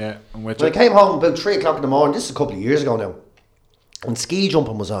pissed. Yeah. When I came home about 3 o'clock in the morning, this is a couple of years ago now, and ski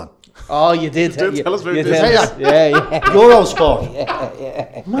jumping was on. Oh, you did. Tell us about this. Yeah. Eurosport.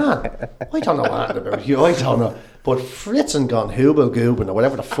 Yeah. Man, I don't know what about you. I don't know. But Fritzen gone Hubo Goobin or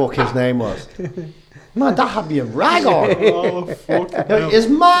whatever the fuck his name was. Man, that had me a rag on. Oh, fuck. His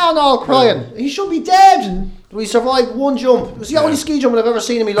man all crying. He should be dead. We survived one jump. It was the only ski jumping I've ever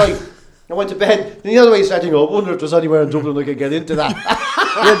seen in my life. I went to bed. And the other way he started to go, I wonder if there's anywhere in Dublin I could get into that.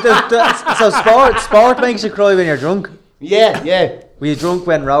 So sport makes you cry when you're drunk? Yeah. Were you drunk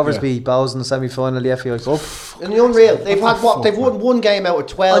when Rovers beat Bows in the semi-final of the FAI Cup? In the unreal. They've had what? They've won one game out of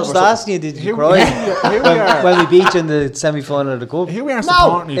 12. I'm just asking you, did you cry when we beat you in the semi-final of the cup? Here we are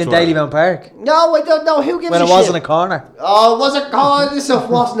supporting in Dalymount Park. No, I don't know. Who gives a shit? When it wasn't a corner. Oh, it was a corner. This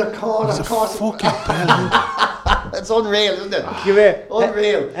wasn't a corner. It's a fucking bell. It's unreal, isn't it? Come here.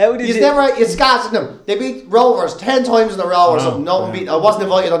 Unreal. How did you scattering them? They beat Rovers 10 times in a row or something. No one beat. I wasn't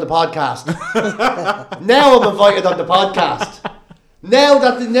invited on the podcast. Now I'm invited on the podcast. Now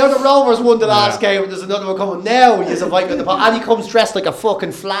that the Rovers won the last game and there's another one coming, now he's invited on the podcast. And he comes dressed like a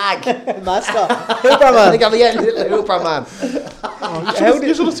fucking flag. Mascot. Hooper man. Little Hooper man.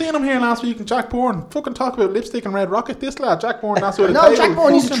 You should have seen him here last week. Jack Bourne fucking talk about lipstick and Red Rocket. This lad, Jack Bourne, that's what it is. No, Jack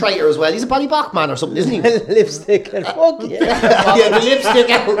Bourne, he's a traitor as well. He's a Ballybach man or something, isn't he? Lipstick and fuck yeah. Yeah, the lipstick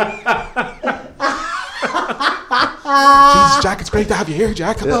out. Jesus, Jack, it's great to have you here,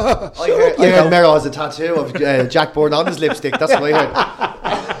 Jack. I heard Mero has a tattoo of Jack Bourne on his lipstick. That's what I heard.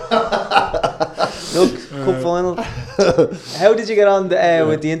 Look, cup final. How did you get on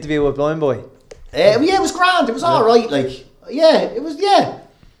with the interview with Blind Boy? Yeah, it was grand. It was all right. Like, it was.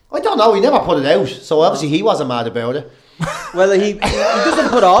 I don't know. He never put it out, so obviously he wasn't mad about it. Well, he doesn't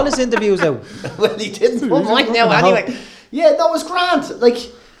put all his interviews out. Well, he didn't put mine out anyway. Yeah, no, it was grand. Like,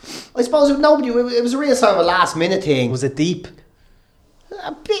 I suppose it was a real sort of a last minute thing. Was it deep?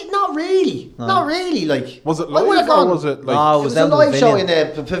 A bit, not really. No. Not really. Like, was it live or was it like? Oh, it was a live show in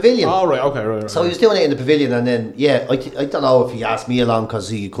the pavilion. Oh, right, okay, right. So he was doing it in the pavilion, and then I don't know if he asked me along because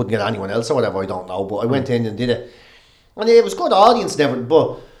he couldn't get anyone else or whatever. I don't know, but I went in and did it, and it was good audience and everything.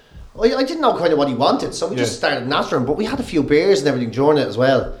 But I didn't know kind of what he wanted, so we just started nattering. But we had a few beers and everything during it as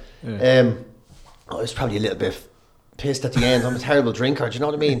well. I was probably a little bit pissed at the end. I'm a terrible drinker, do you know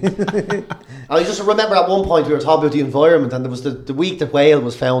what I mean? I just remember at one point we were talking about the environment, and there was the week that whale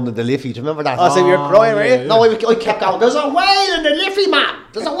was found in the Liffey. Do you remember that? Oh, so you were crying, were you? No, I kept going, there's a whale in the Liffey, man!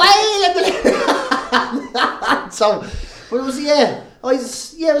 There's a whale in the Liffey! So, but it was,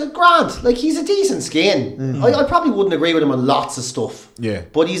 it was grand. Like, he's a decent skin. Mm-hmm. I probably wouldn't agree with him on lots of stuff. Yeah.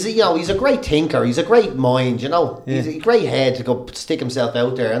 But he's a great thinker. He's a great mind, you know. Yeah. He's a great head to go stick himself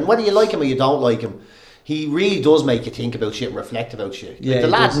out there. And whether you like him or you don't like him, he really does make you think about shit and reflect about shit. Like, the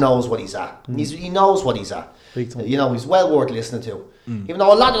lad knows what he's at. He knows what he's at. You know, he's well worth listening to. Even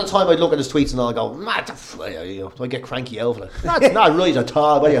though a lot of the time I'd look at his tweets and I'd go, mad, I get cranky over it. That's not right at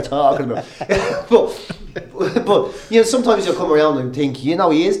all. What are you talking about? but sometimes you'll come around and think, he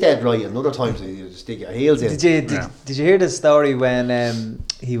is dead right, and other times you just dig your heels in. Did you hear the story when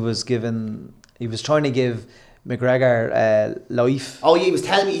he was trying to give McGregor life? Oh, he was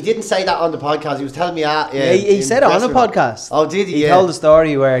telling me, he didn't say that on the podcast, he was telling me he said it on a podcast. Oh, did he? He told the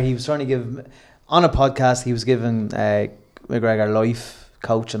story where he was trying to give, on a podcast, he was giving McGregor life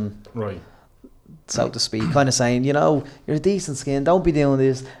coaching, right, so to speak, kind of saying, you're a decent skin, don't be doing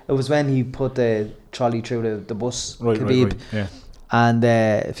this. It was when he put the trolley through the bus, Khabib. Right. Yeah. And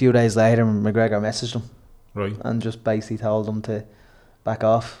a few days later, McGregor messaged him, right, and just basically told him to back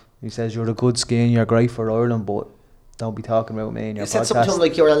off. He says, you're a good skin, you're great for Ireland, but don't be talking about me in your podcast. He said something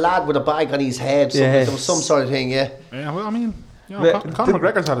like you're a lad with a bag on his head, there was some sort of thing, Yeah, well, I mean, Conor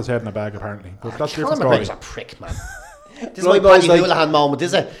McGregor's had his head in a bag apparently, but that's different story. Conor McGregor's a prick, man. This is my Paddy Houlihan moment,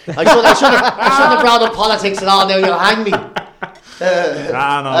 is it? I should have brought up politics and all, now you'll hang me.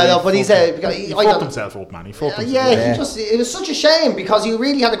 But he fucked himself up, man. He fucked himself. It was such a shame because he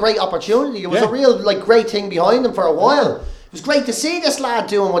really had a great opportunity. It was a real great thing behind him for a while. It was great to see this lad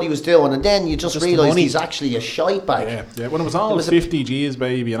doing what he was doing, and then you just realise he's actually a shite bag. Yeah. When it was all 50 G's,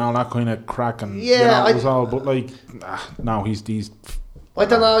 baby, and all that kind of crack, and it was all. But now he's. I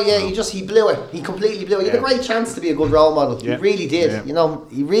don't know. Yeah, he blew it. He completely blew it. He had a great chance to be a good role model. Yeah. He really did. Yeah.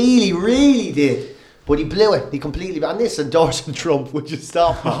 He really, really did. But he blew it. He completely. And this endorsing Trump, would you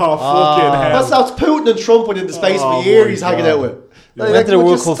stop? Fucking hell! That's Putin and Trump within the space of a year. He's hanging out with. He went to the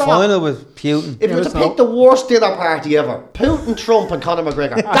World Cup final with Putin. If you were to pick the worst dinner party ever, Putin, Trump and Conor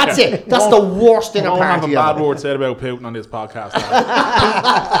McGregor. That's it. That's the worst dinner party ever. Don't have a bad word said about Putin on this podcast.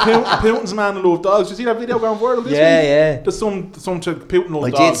 Putin's a man who loves dogs. Did you see that video going viral this week? Yeah. There's some Putin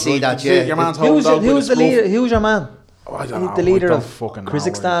loves dogs. I did see that, yeah. Your man's holding dogs. Who's the leader? Who's your man? I don't know. The leader of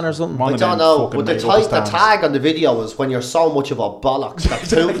Kazakhstan or something? I don't know, but the tag on the video was when you're so much of a bollocks that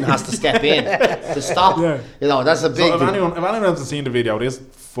Putin has to step in to stop. Yeah. That's a big if anyone hasn't seen the video, this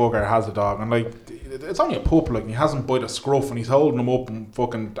fucker has a dog, and it's only a pup, he hasn't bite a scruff, and he's holding him up and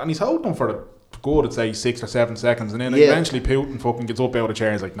he's holding him for the good, I'd say 6 or 7 seconds, and then eventually Putin gets up out of the chair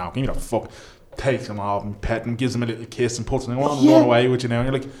and he's like, no, give me the fuck. Takes him off and pets him, gives him a little kiss and puts him on and run away with you now. And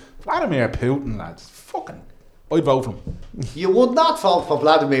you're like, Vladimir Putin, lads, fucking... I'd vote for him. You would not vote for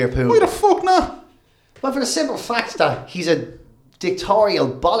Vladimir Putin. Why the fuck not? Well, for the simple fact that he's a dictatorial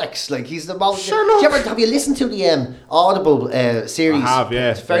bollocks. Like he's the most. Sure, look. Have you listened to the Audible series? I have,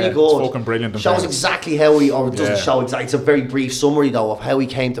 yeah. It's very Yeah, good. it's fucking brilliant. Shows exactly how he, or it doesn't Yeah. show exactly. It's a very brief summary though of how he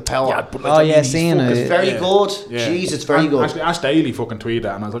came to power. Yeah, but Oh, yeah, he's seeing fucking- it. It's very good. Yeah. Jeez, it's very good. Actually, Ash Daly fucking tweeted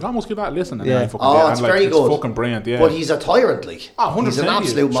that, and I was like, I must give that a listen. And Yeah. then I fucking Oh, did, it's and, like, very good. It's fucking brilliant, yeah. But he's a tyrant, like. 100%. He's an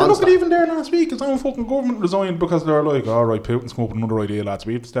absolute Sure, look monster. at even there last week, his own fucking government resigned because they're like, all right, Putin's come up with another idea, lads.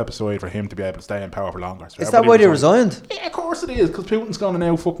 We have to step aside for him to be able to stay in power for longer. So Is that why they resigned? Yeah, of course it is, because Putin's going to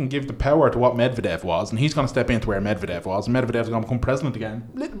now fucking give the power to what Medvedev was, and he's going to step into where Medvedev was, and Medvedev's going to become president again.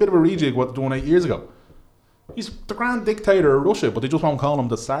 A little bit of a rejig what they done 8 years ago. He's the grand dictator of Russia, but they just won't call him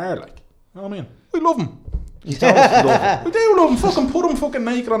the Tsar, like. You know what I mean? We love him. We do love him. Fucking put him fucking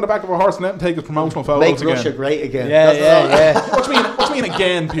naked on the back of a horse and let him take his promotional photos Make again. Russia great again. Yeah, That's all. What do you mean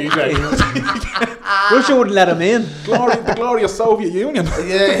again, PJ? Russia wouldn't let him in. The glorious Soviet Union.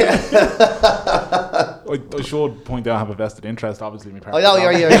 Yeah. I should point out I have a vested interest, obviously. I know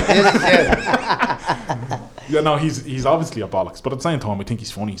you're Yeah, no, he's obviously a bollocks, but at the same time, I think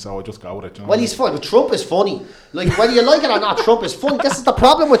he's funny, so I just go with it. You know Well, he's funny. But Trump is funny. Like whether you like it or not, Trump is funny. This is the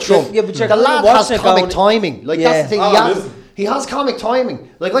problem with Trump. Yeah, but you're the kind of lad has watching it comic going- timing. Like Yeah. that's the thing. He has comic timing.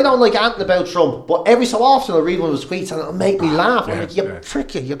 Like I don't like anything about Trump, but every so often I read one of his tweets and it'll make me laugh. I'm Yeah, like, you yeah.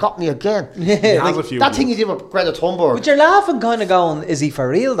 prick you got me again. He has Like, a few. that thing he did with Greta Thunberg. But you're laughing, kind of going, is he for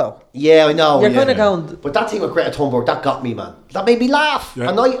real though? Yeah, I know. You're yeah. kind of going, But that thing with Greta Thunberg, that got me, man. That made me laugh. Yeah.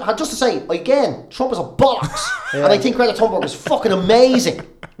 And I had just to say, again, Trump is a bollocks. And I think Greta Thunberg is fucking amazing.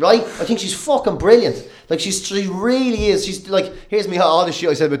 Right? I think she's fucking brilliant. Like, she really is. She's like, here's me all the shit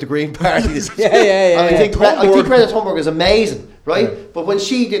I said about the Green Party. yeah. And I think Greta Thunberg is amazing. Right? Yeah. But when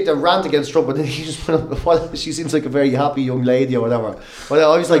she did the rant against Trump, and then he just went up, well, she seems like a very happy young lady or whatever. But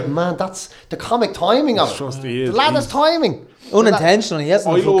I was like, man, that's the comic timing of it. Trust he is. The lad is timing. unintentional, he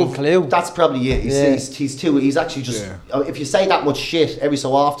hasn't a fucking clue. That's probably it. He's actually just. If you say that much shit every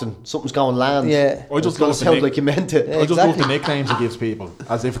so often, something's going to land. Yeah. I just going love to the sound like you meant it. I just love the nicknames he gives people,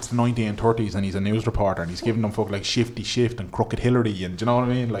 as if it's the 1930s and he's a news reporter and he's giving them like Shifty Shift and Crooked Hillary, and do you know what I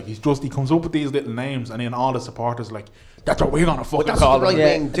mean? Like he comes up with these little names, and then all the supporters like, that's what we're gonna fucking call the right them.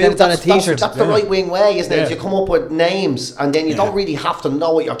 wing. And then it's on a t-shirt. That's the right wing way, isn't it? Yeah. Is you come up with names and then you don't really have to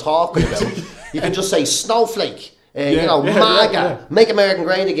know what you're talking about. You can just say snowflake. MAGA, make America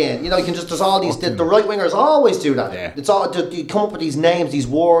great again. You know, you can just, there's all these, the right wingers always do that. Yeah. It's all, you come up with these names, these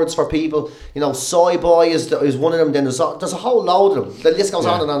words for people. You know, soy boy is one of them. Then there's a whole load of them. The list goes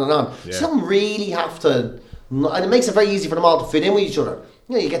on and on and on. Yeah. So you don't really have to, and it makes it very easy for them all to fit in with each other.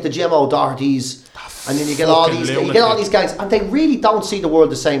 You know, you get the Jim O'Dohertys, and then you get all these guys, and they really don't see the world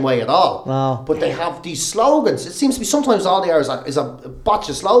the same way at all. No. But they have these slogans. It seems to be sometimes all they are is a batch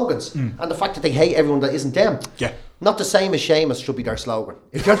of slogans, and the fact that they hate everyone that isn't them. Yeah. Not the same as Seamus should be their slogan.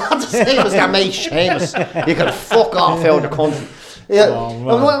 If you're not the same as their mate Seamus, you can fuck off out of the country. Yeah.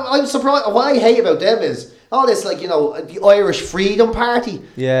 I'm surprised. What I hate about them is all this, like, you know, the Irish Freedom Party.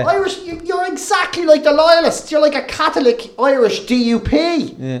 Yeah. Irish, you're exactly like the Loyalists. You're like a Catholic Irish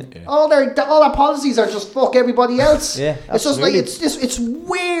DUP. Yeah. All their policies are just fuck everybody else. Yeah, It's just like absolutely. it's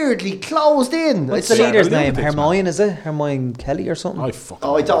weirdly closed in. What's It's the like- leader's name? lunatics, Hermione, is it? Hermione Kelly or something? I fucking.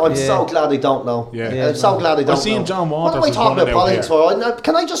 Oh, I'm so glad I don't know. Yeah. I'm so glad I don't know. seen John What am Waters I is talking running about out politics here. for?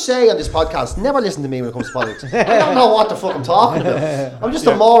 Can I just say on this podcast, never listen to me when it comes to politics. I don't know what the fuck I'm talking about. I'm just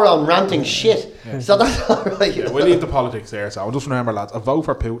a moron ranting shit. So that's all right. Yeah, we'll leave the politics there. So just remember, lads, a vote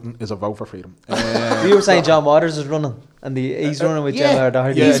for Putin is a vote for freedom. You were saying John Waters is running, and he's running with Gemma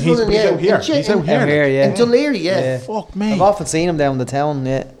O'Doherty. Yeah, he's running, out here. He's out here. yeah. In Dunleary, yeah. Fuck me. I've often seen him down the town,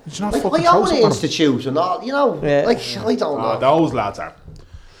 yeah. Did you not Like, fucking I throw own an something on him? institute and all, you know. Yeah. Like, I don't know. Those lads are.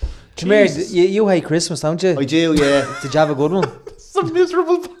 Come here, Jesus. you hate Christmas, don't you? I do, yeah. Did you have a good one? It's a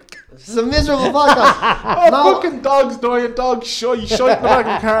miserable. It's a miserable podcast. Fucking dogs dying, dogs shite in the back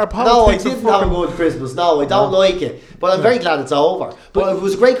of the car. No, I Politics are didn't have a fucking- good Christmas. No, I don't like it. But I'm very glad it's over. But it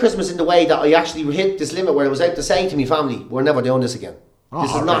was a great Christmas in the way that I actually hit this limit where I was out to say to my family, we're never doing this again.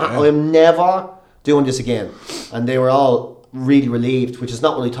 This is not. right, yeah. I'm never doing this again. And they were all really relieved, which is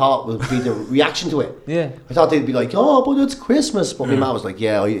not what I thought would be the reaction to it. Yeah. I thought they'd be like, "Oh, but it's Christmas." But my mum was like,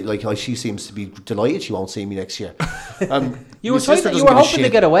 "Yeah, she seems to be delighted she won't see me next year." You were hoping to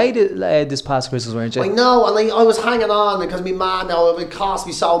get away this past Christmas, weren't you? I know, and I was hanging on because my man, now it would cost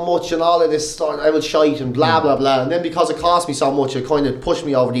me so much and all of this stuff, I would shite and blah blah blah, and then because it cost me so much, it kind of pushed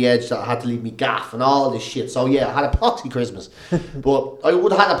me over the edge that I had to leave me gaff and all this shit. So yeah, I had a poxy Christmas, but I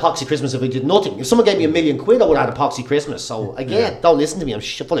would have had a poxy Christmas if I did nothing. If someone gave me £1 million, I would have had a poxy Christmas. So again, don't listen to me. I'm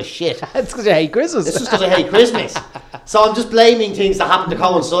full of shit. It's because you hate Christmas. It's just because I hate Christmas. So I'm just blaming things that happen to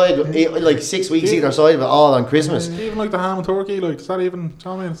coincide with, like 6 weeks either side of it, all on Christmas. Even like the ham and turkey? Like, is that even? Do you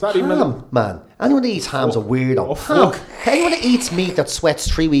know what I mean? Is that even? Ham, man. Anyone that eats ham's a weirdo. Oh, Ham. fuck. Anyone that eats meat that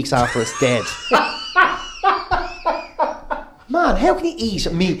sweats 3 weeks after it's dead. Man, how can you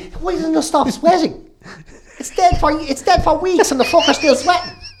eat meat? Why doesn't it stop sweating? It's dead for weeks and the fucker's still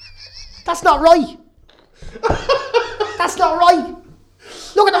sweating. That's not right. That's not right.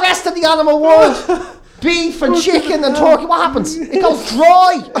 Look at the rest of the animal world. Beef and chicken and turkey. What happens? It goes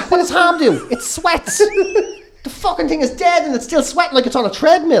dry. What does ham do? It sweats. The fucking thing is dead and it's still sweating like it's on a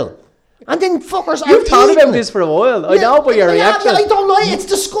treadmill. And then fuckers are You've thought eating about this for a while. I know by your reaction. I don't like it. It's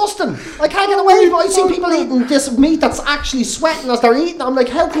disgusting. I can't get away with it. I see people eating this meat that's actually sweating as they're eating. I'm like,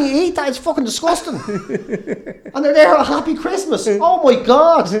 how can you eat that? It's fucking disgusting. And they're there, a happy Christmas. Oh my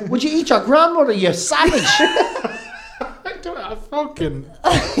God. Would you eat your grandmother, you savage? Fucking.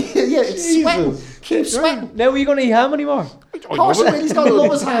 Yeah, it's sweating. Keep sweating. Now are you going to eat ham anymore? Of course he will. He's going to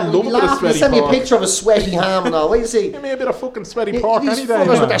love his ham. He'll laugh. He'll send me a picture of a sweaty ham and all. Wait, you see. Give me a bit of fucking sweaty pork These any day.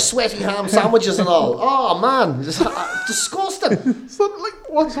 fuckers with their sweaty ham sandwiches and all. Oh man, disgusting. So, like,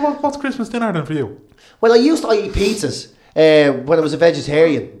 what's Christmas dinner then for you? Well, I used to eat pizzas when I was a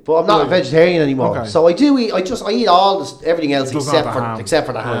vegetarian, but I'm not a vegetarian anymore. Okay. So I do eat. I eat all this, everything else Just except not the ham.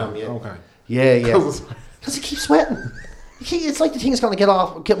 for the ham. Yeah. Okay. Yeah. Because it keeps sweating. It's like the thing's going to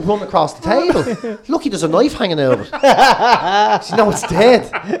run across the table. Lucky there's a knife hanging out of it. So, no, it's dead.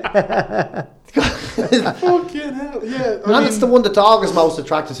 Fucking hell, yeah. And it's the one the dog is most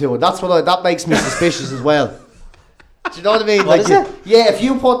attracted to, and that makes me suspicious as well. Do you know what I mean? What is it? Yeah, if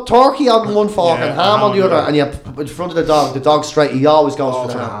you put turkey on one fork Yeah, and ham on the other, yeah. and you put in front of the dog straight, he always goes for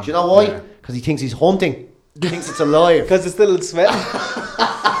the for ham. ham. Do you know why? Yeah. Because he thinks he's hunting. He thinks it's alive. Because it's still sweating.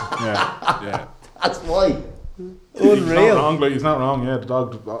 Yeah. That's why. He's not wrong, like, he's not wrong, yeah.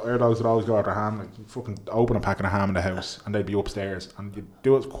 Our dogs would always go after ham. Like, you fucking open a packet of ham in the house and they'd be upstairs and you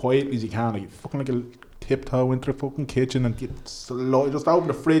do it as quietly as you can. Like, you fucking like a tiptoe into the fucking kitchen and just open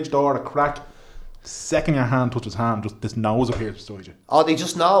the fridge door, a crack. Second your hand touches ham, just this nose appears beside you. Oh, they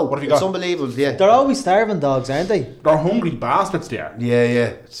just know. What have you It's got? unbelievable, yeah. They're always starving dogs, aren't they? They're hungry bastards there. Yeah.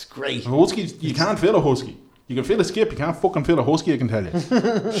 It's great. Huskies, you can't fill a husky. You can fill a skip, you can't fucking fill a husky, I can tell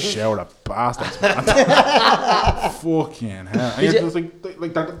you. Shower of bastards, man. Fucking hell. And you're just like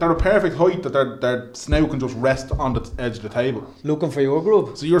they're a perfect height that their snout can just rest on the edge of the table. Looking for your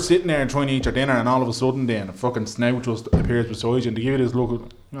group. So you're sitting there and trying to eat your dinner and all of a sudden then a fucking snout just appears beside you and they give you this look, you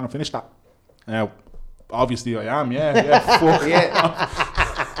want to finish that? Now, obviously I am, yeah, fuck. Yeah.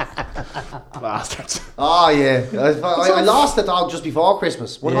 Bastards. Oh, yeah. I lost the dog just before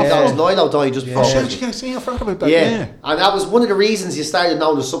Christmas. One of my dogs, Lilo, died just before Christmas. I see, I forgot about that, Yeah, and that was one of the reasons you started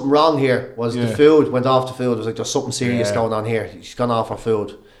knowing there's something wrong here. Was the food went off the food? It was like there's something serious going on here. She's gone off her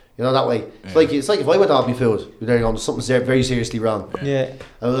food. You know that way. It's like if I went off my food, you're there going, there's something very seriously wrong. Yeah.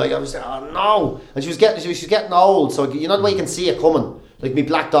 I was like, oh no! And she was getting old, so you know the way you can see it coming. Like my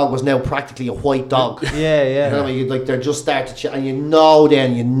black dog was now practically a white dog. Yeah. You know, like they're just starting to, and you know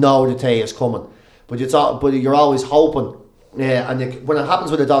the day is coming, but you're always hoping. Yeah, and when it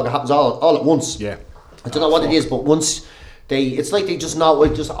happens with a dog, it happens all at once. Yeah. I don't know what it is, but once it's like they just know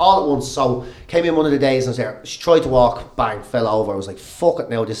it just all at once. So came in one of the days and I was there. She tried to walk, bang, fell over. I was like, fuck it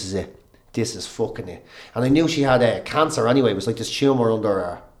now, this is it. This is fucking it. And I knew she had cancer anyway. It was like this tumour under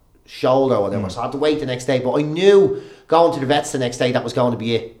her shoulder or whatever. So I had to wait the next day. But I knew going to the vets the next day that was going to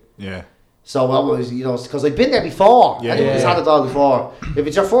be it. Yeah. So I was, because I'd been there before. Anyone who's had a dog before. If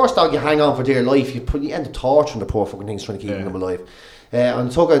it's your first dog, you hang on for dear life. You end up torturing the poor fucking things trying to keep them alive.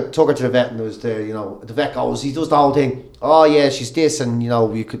 And took her to the vet, and it was the vet goes, he does the whole thing. Oh yeah, she's this, and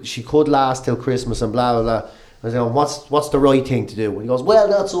she could last till Christmas and blah blah blah. I was like, what's the right thing to do? And he goes, well,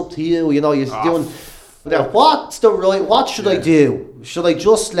 that's up to you. You're doing. What's the right? What should I do? Should I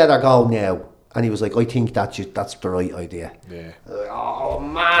just let her go now? And he was like, I think that's the right idea. Yeah. Oh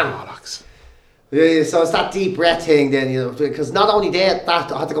man. Bollocks. Yeah, so it's that deep breath thing then, because not only that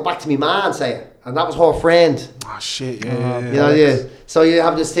I had to go back to my ma and say it, and that was her friend. Oh shit, yeah. Yeah. So you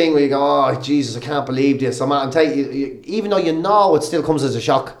have this thing where you go, oh Jesus, I can't believe this. I'm telling you, even though you know, it still comes as a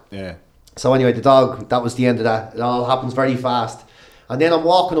shock. Yeah. So anyway, the dog, that was the end of that. It all happens very fast. And then I'm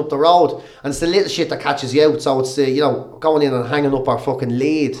walking up the road, and it's the little shit that catches you out. So it's going in and hanging up our fucking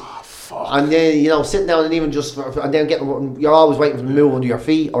lead. Oh fuck. And then sitting down and even and then you're always waiting for them to move under your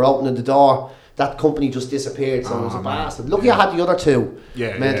feet or opening the door. That company just disappeared, so it was a bastard. Lucky I had the other two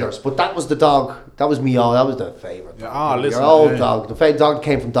mentlers, but that was the dog. That was me. That was the favourite. Yeah, listen, your old dog. The favourite dog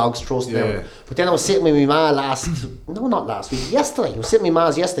came from Dogs Trust now. Yeah. But then I was sitting with my ma not last week, yesterday. I was sitting with my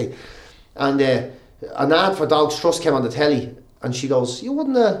ma's yesterday, and an ad for Dogs Trust came on the telly, and she goes, "You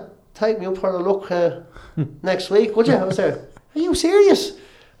wouldn't take me up for a look next week, would you?" I was there. Are you serious?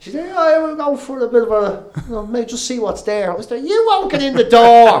 She said, I will go for a bit of a, maybe just see what's there. I was like, you won't get in the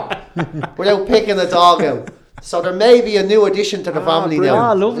door without picking the dog out. So there may be a new addition to the family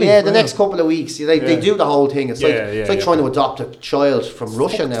now. Lovely. Yeah, the next couple of weeks. They do the whole thing. It's like trying to adopt a child from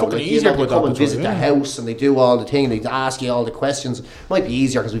Russia now. Like, they come and visit the house and they do all the thing. They ask you all the questions. It might be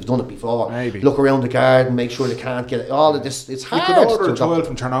easier because we've done it before. Maybe. Look around the garden, make sure they can't get all of this. It's hard. You could order a child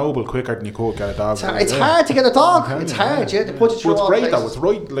from Chernobyl quicker than you could get a dog. It's hard to get a dog. It's hard. They put it through all great though. It's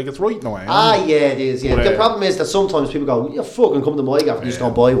right. Like it's right now. It is. Yeah. The problem is that sometimes people go, "You fucking come to my gaff and just go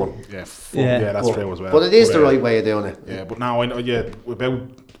and buy one." Yeah, that's true as well. But it is the right way of doing it. Yeah, but now I know. Yeah, about.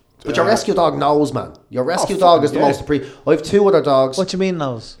 But your rescue dog knows, man. Your rescue dog is the most I have 2 other dogs. What do you mean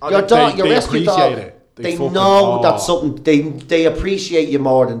knows? Your dog, your rescue dog. They know that's something. They appreciate you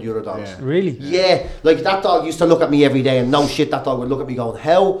more than the other dogs. Yeah. Really? Yeah. Like that dog used to look at me every day, and no shit, that dog would look at me going,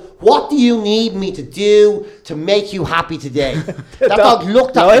 what do you need me to do to make you happy today? That dog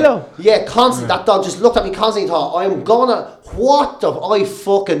looked at me. Yeah, constantly. That dog just looked at me constantly and thought, I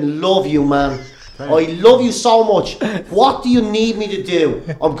fucking love you, man. I love you so much. What do you need me to do?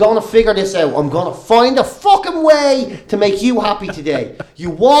 I'm going to figure this out. I'm going to find a fucking way to make you happy today.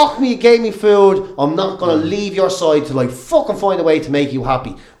 You walked me, you gave me food. I'm not going to leave your side till I fucking find a way to make you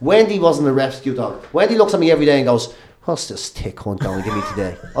happy. Wendy wasn't a rescue dog. Wendy looks at me every day and goes, what's this tick hunt going to give me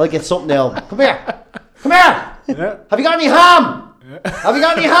today? I'll get something else. Come here. Yeah. Have you got any ham? Have you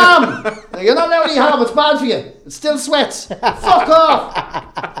got any ham? You're not allowed any ham. It's bad for you. It still sweats. Fuck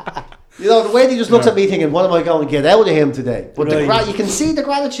off. You know, the way he just looks at me thinking, what am I going to get out of him today? But you can see the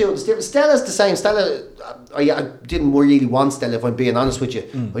gratitude. It's different. Stella's the same. Stella, I didn't really want Stella, if I'm being honest with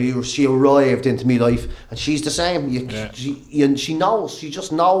you. She arrived into my life, and she's the same. She knows. She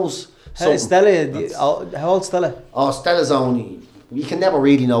just knows. Stella, how old Stella? Oh, Stella's only... You can never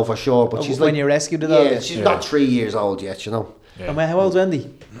really know for sure, but she's when you rescued the dog? Yeah, she's not 3 years old yet, you know. Yeah. And how old's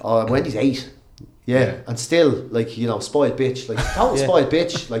Wendy? Wendy's 8. Yeah, and still, like, you know, spoiled bitch, like, total spoiled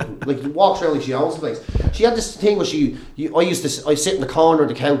bitch, like walks around like she owns the place. She had this thing where I sit in the corner of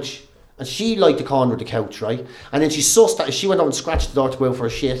the couch, and she liked the corner of the couch, right? And then she sussed that, she went out and scratched the door to go out for a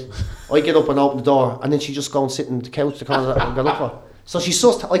shit. I get up and open the door, and then she just go and sit in the couch, the corner, and go look for her. So she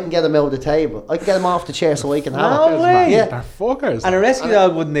sussed, I can get him out of the table. I can get him off the chair so I can have it. No way. Yeah. They're fuckers. And a rescue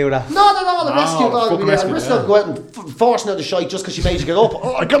dog wouldn't do that. No, the rescue dog would be there. The rescue dog go out and force out the shite just because she made you get up.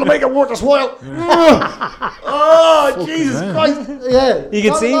 Oh, I gotta make it worth his while. Oh, Jesus Christ. Yeah. You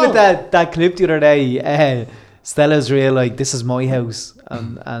can see with that clip the other day, Stella's real like, this is my house.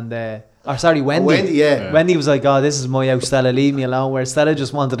 Wendy. Wendy was like, oh, this is my house, Stella, leave me alone. Where Stella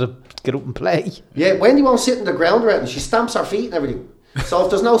just wanted to get up and play. Yeah, Wendy won't sit in the ground around and she stamps her feet and everything. So if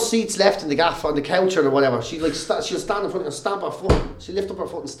there's no seats left in the gaff on the couch or whatever, she'll stand in front and stamp her foot. She'll lift up her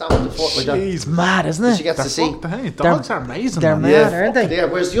foot and stamp the foot like that. She's mad, isn't it? She gets to see. Dogs are amazing. They're mad, aren't they? Yeah,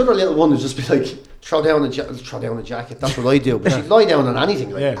 whereas the other little one would just be like, throw down a jacket. That's what I do. But she'd lie down on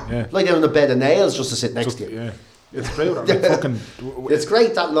anything. Like, lie down on a bed of nails just to sit next to you. Yeah. It's great. It's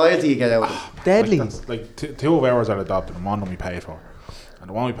great that loyalty you get out of them. Deadly. Like 2 of ours are adopted, and one we paid for, and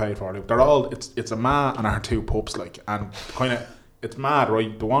the one we paid for, they're all. It's a ma and our 2 pups, like, and kind of it's mad,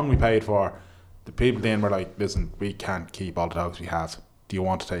 right? The one we paid for, the people then were like, listen, we can't keep all the dogs we have. Do you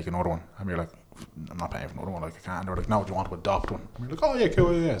want to take another one? And we were like, I'm not paying for another one. Like, I can't. And they were like, no, do you want to adopt one? And we were like, oh yeah,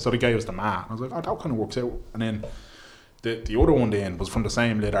 cool, yeah. So they gave us the ma. I was like, oh, that kind of works out. And then the other one then was from the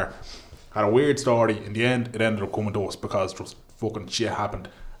same litter. Had a weird story. In the end, it ended up coming to us because just fucking shit happened.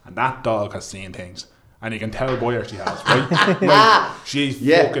 And that dog has seen things. And you can tell by her she has, right? Like,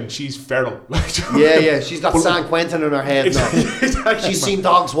 she's feral. Yeah, she's got San Quentin in her head now. Exactly, she's seen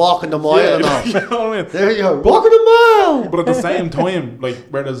dogs walking the mile and all. You know what I mean? There you go, walking the mile. But at the same time, like,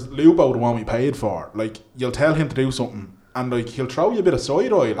 whereas Lupo, the one we paid for, like, you'll tell him to do something and, like, he'll throw you a bit of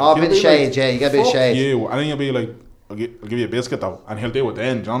side eye. Like, a bit of shade, you get a bit of shade. You. And then you'll be like, I'll give you a biscuit though. And he'll do it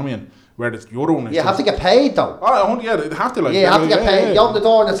then, do you know what I mean? Whereas the other one is... You have to get paid though. Oh, yeah, they have to, like... Yeah, you have to get paid. You open the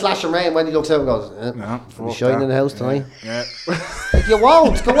door and it's slashing rain when he looks out and goes, you shining in the house tonight. Yeah. Like, you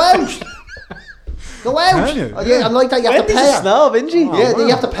won't. Go out. Go out. Yeah, and like that, you have to pay her. Snob, isn't she? Yeah, then you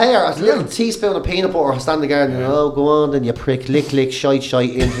have to pay her a little teaspoon of peanut butter, stand in the garden, go on, then you prick, lick, shite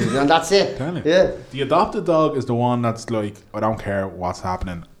into it, and that's it. Yeah. The adopted dog is the one that's like, I don't care what's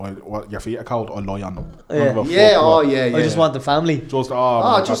happening. What your feet are cold, I'll lie on them. I just want the family. Just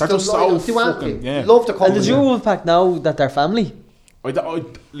so fucking, love the company. And does your Wolfpack know that they're family?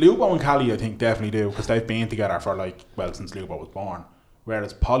 Lupo and Callie, I think, definitely do, because they've been together for since Lupo was born.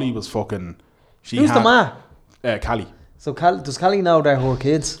 Whereas Polly was fucking... Who's the ma? Callie. So does Callie know they're her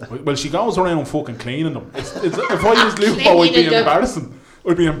kids? Well, she goes around fucking cleaning them. If I was Lupo, I'd be embarrassing.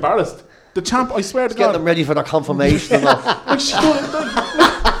 I'd be embarrassed. The champ, I swear to God. Get them ready for their confirmation. Like, she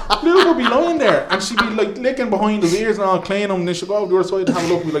Luke would be lying there, and she'd be like licking behind his ears and all, cleaning him, and then she'd go over the other side and have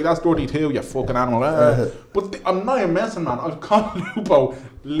a look and be like, that's dirty too, you fucking animal. But I'm not even messing, man. I've caught Lupo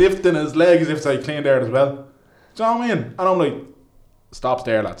lifting his legs if I cleaned there as well. Do you know what I mean? And I'm like, stop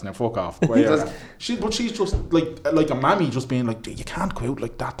there, lads, now fuck off. But she's just like a mammy, just being like, you can't go out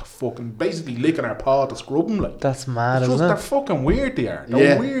like that to fucking basically licking her paw to scrub them. Like, that's mad, isn't it? They're fucking weird,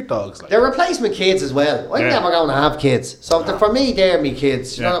 They're weird dogs. Like. They're replacement kids as well. I'm never going to have kids. So for me, they're me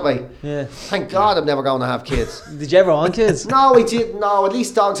kids. You know that way? Yeah. Thank God I'm never going to have kids. Did you ever want kids? No, I didn't. No, at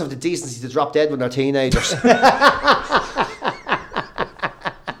least dogs have the decency to drop dead when they're teenagers.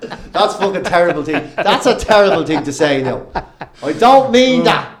 That's fucking terrible thing. That's a terrible thing to say now. I don't mean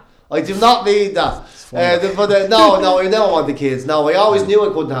that. I do not mean that. No, I never wanted kids. No, I always knew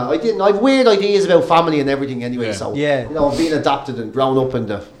I couldn't have. I didn't. I have weird ideas about family and everything anyway. Yeah. So you know, being adopted and grown up in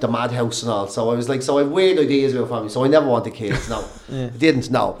the madhouse and all. So I was like, so I have weird ideas about family. So I never wanted kids. No, I didn't.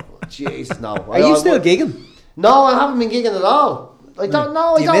 No, jeez, no. Are you still gigging? No, I haven't been gigging at all. I don't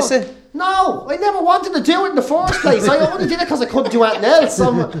know. Do you miss it? No, I never wanted to do it in the first place. I only did it because I couldn't do anything else.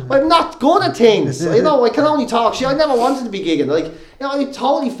 I'm not good at things. You know, I can only talk shit. I never wanted to be gigging. Like, you know, I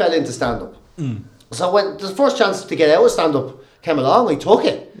totally fell into stand-up. So when the first chance to get out of stand-up came along, I took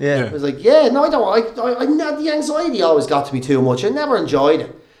it. Yeah. I was like, no, I don't. The anxiety always got to me too much. I never enjoyed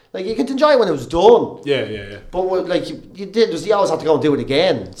it. Like, you could enjoy it when it was done. Yeah. But like you did, you always have to go and do it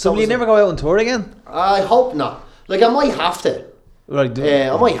again. So will you never go out on tour again? I hope not. Like, I might have to. Like,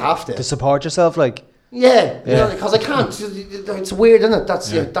 I might have to support yourself, like. Yeah, because I can't. It's weird, isn't it?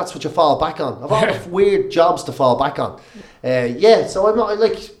 That's what you fall back on. I've all the weird jobs to fall back on. So I'm not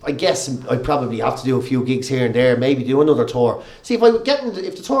like. I guess I probably have to do a few gigs here and there. Maybe do another tour. See, if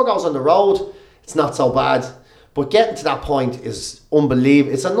the tour goes on the road, it's not so bad. But getting to that point is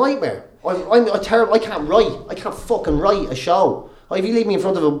unbelievable. It's a nightmare. I'm terrible. I can't write. I can't fucking write a show. If you leave me in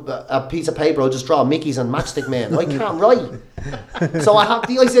front of a piece of paper, I'll just draw Mickey's and Matchstick Man. I can't write. So I have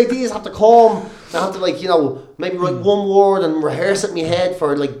these ideas have to come. I have to, like, you know, maybe write one word and rehearse it in my head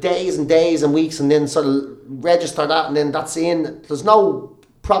for like days and days and weeks, and then sort of register that, and then that's in. There's no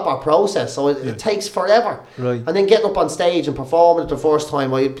proper process, so it takes forever. Right. And then getting up on stage and performing it the first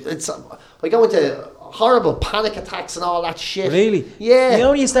time, I go into horrible panic attacks and all that shit. Really? Yeah. You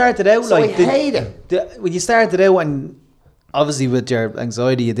know, when you started out, so like, I hate it. When you started out, and obviously with your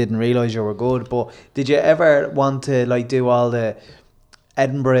anxiety you didn't realise you were good, but did you ever want to like do all the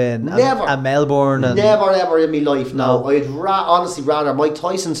Edinburgh and Melbourne? And never ever in my life. No, I'd honestly rather Mike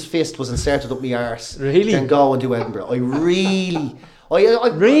Tyson's fist was inserted up my arse than go and do Edinburgh. I really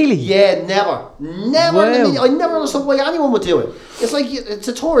yeah, never. Wow. I never understood why anyone would do it. It's like, it's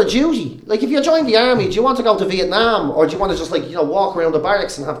a tour of duty. Like, if you join the army, do you want to go to Vietnam, or do you want to just, like, you know, walk around the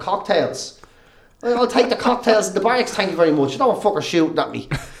barracks and have cocktails? I'll take the cocktails in the barracks, thank you very much. You don't want fucker shooting at me.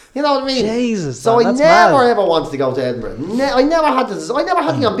 You know what I mean? Jesus. So man, I never ever wanted to go to Edinburgh. I never had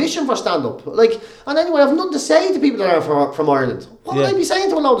the ambition for stand up. Like, and anyway, I've nothing to say to people that are from Ireland. What would I be saying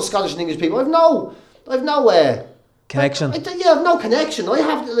to a load of Scottish and English people? I've no connection. I have no connection. I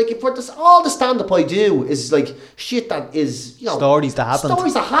have to, like, for this, all the stand up I do is like shit that is, you know, stories that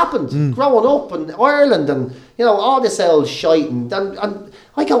happened growing up in Ireland, and, you know, all this old shite, and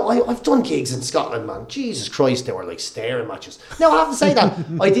I've done gigs in Scotland, man. Jesus Christ, they were like staring matches. Now I have to say that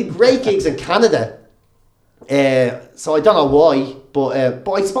I did great gigs in Canada. So I don't know why, but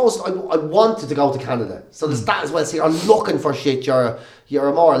I suppose I wanted to go to Canada. So there's that as well. So you're looking for shit.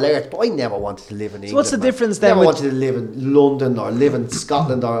 You're more alert. But I never wanted to live in England. So what's the difference then? I never wanted to live in London or live in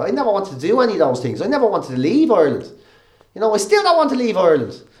Scotland, or I never wanted to do any of those things. I never wanted to leave Ireland. You know, I still don't want to leave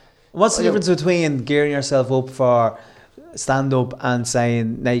Ireland. What's the difference between gearing yourself up for stand up and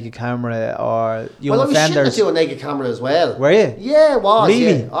saying Naked Camera or Young Offenders? Well, I was shitting at doing Naked Camera as well. Were you? Yeah, it was.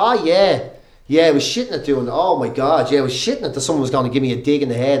 Really? Yeah. Oh, yeah. Yeah, I was shitting at doing. Oh my God! Yeah, I was shitting at that someone was going to give me a dig in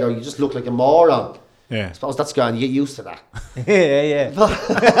the head, or you just look like a moron. Yeah. I suppose that's gone. You get used to that.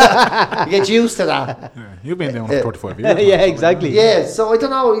 yeah. You get used to that. Yeah. You've been doing it for 35 years. Yeah, exactly. Yeah, so I don't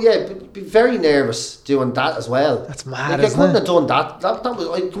know. Yeah, be very nervous doing that as well. That's mad. Like, I couldn't have done that. That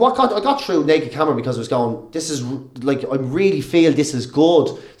was I got through Naked Camera because I was going. This is like, I really feel this is good.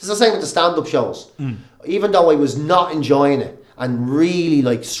 This is the same with the stand-up shows. Even though I was not enjoying it and really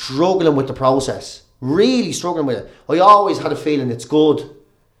like struggling with the process, really struggling with it, I always had a feeling it's good.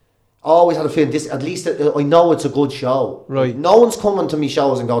 Always had a feeling this, at least I know it's a good show. Right. No one's coming to me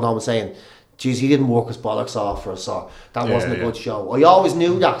shows and going home and saying, geez, he didn't work his bollocks off for us, or that wasn't a good show. I always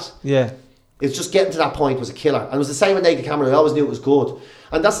knew that. Yeah. It's just getting to that point was a killer. And it was the same with Naked Camera. I always knew it was good.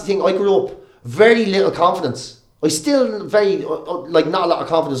 And that's the thing, I grew up very little confidence. I still very, like, not a lot of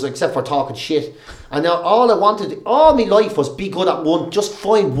confidence except for talking shit. And now all I wanted, all my life was be good at one, just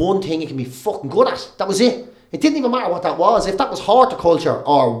find one thing you can be fucking good at. That was it. It didn't even matter what that was. If that was horticulture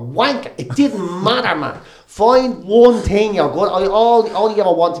or wank, it didn't matter, man. Find one thing you're good at. I only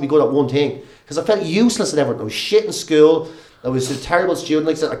ever wanted to be good at one thing. Because I felt useless at everything. I was shit in school. I was a terrible student.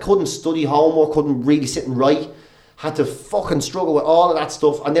 Like I said, I couldn't study homework, couldn't really sit and write. Had to fucking struggle with all of that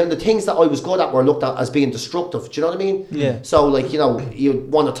stuff. And then the things that I was good at were looked at as being destructive. Do you know what I mean? Yeah. So, like, you know,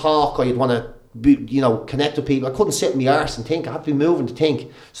 you'd want to talk or you'd want to, be, you know, connect with people. I couldn't sit in my arse and think. I had to be moving to think.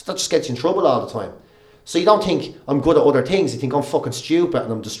 So that just gets you in trouble all the time. So you don't think I'm good at other things. You think I'm fucking stupid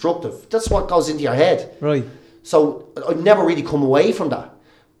and I'm destructive. That's what goes into your head. Right. So I've never really come away from that.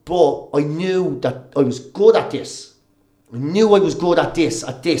 But I knew that I was good at this. I knew I was good at this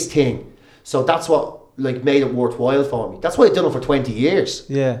thing. So that's what, like, made it worthwhile for me. That's why I've done it for 20 years.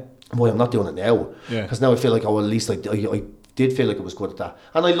 Yeah. Boy, I'm not doing it now. Yeah. Because now I feel like, oh, well, at least I did feel like I was good at that.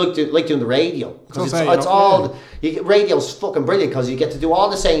 And I like doing the radio. Because it's all... Radio's fucking brilliant because you get to do all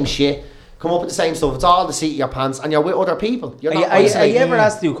the same shit. Come up with the same stuff. It's all the seat of your pants, and you're with other people. You're not are you ever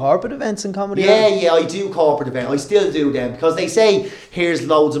asked to do corporate events in comedy? Yeah, I do corporate events. I still do them because they say here's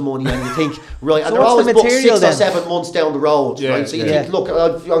loads of money, and you think right, and So they're what's always the booked material 6 or then? 7 months down the road, right? So you think, look,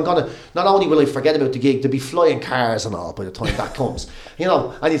 I'm gonna not only will I forget about the gig, there'll be flying cars and all by the time that comes, you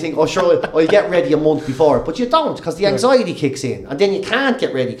know. And you think, oh sure, I'll get ready a month before, but you don't because the anxiety kicks in, and then you can't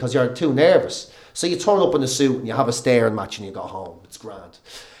get ready because you're too nervous. So you turn up in a suit and you have a staring match and you go home. It's grand.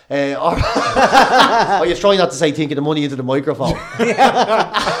 Or you're trying not to say thinking the money into the microphone.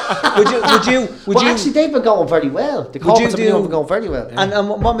 Would you actually they've been going very well. The corporates have been going very well. And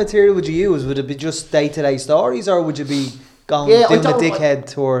what material would you use? Would it be just day-to-day stories, or would you be doing the dickhead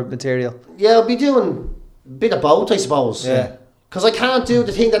tour material? Yeah, I'll be doing a bit of both, I suppose. Yeah. Because I can't do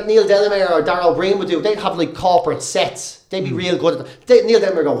the thing that Neil Delamere or Darryl Breen would do. They'd have like corporate sets. They'd be real good at that. Neil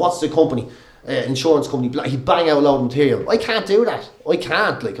Delamere go, what's the company? Insurance company. He'd bang out a load of material. I can't do that. I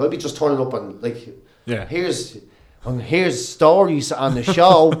can't. Like, I'd be just turning up and like, here's stories on the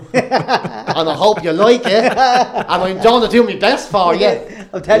show, and I hope you like it. And I'm going to do my best for you.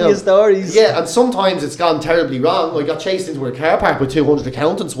 I'll tell you stories. Yeah, and sometimes it's gone terribly wrong. I got chased into a car park with 200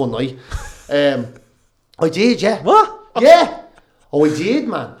 accountants one night. I did, yeah. What? Yeah. Oh, I did,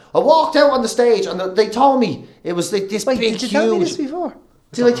 man. I walked out on the stage and they told me it was like this big, did you tell me this before?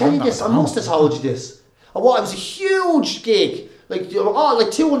 Did I tell you this? I must have told you this. It was a huge gig. Like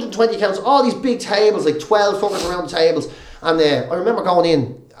 220 accounts, all these big tables, like 12 fuckers around the tables. And I remember going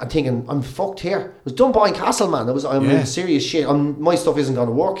in and thinking, I'm fucked here. It was Dunboyne Castle, man. I'm in serious shit. My stuff isn't going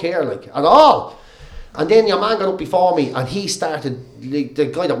to work here, like, at all. And then your man got up before me and he started, the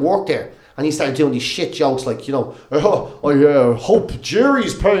guy that worked there, and he started doing these shit jokes like, you know, I hope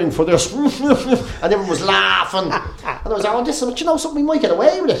Jerry's paying for this. And everyone was laughing. And I was like, but you know something, we might get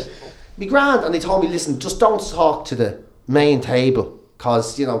away with it. Be grand. And they told me, listen, just don't talk to the main table.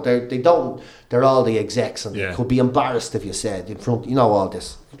 Because, you know, they're all the execs and could be embarrassed if you said in front, you know, all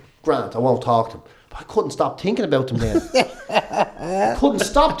this. Grand, I won't talk to them. But I couldn't stop thinking about them then. Couldn't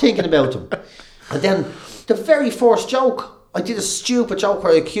stop thinking about them. And then the very first joke, I did a stupid joke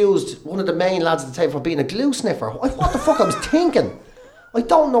where I accused one of the main lads at the table for being a glue sniffer. What the fuck I was thinking? I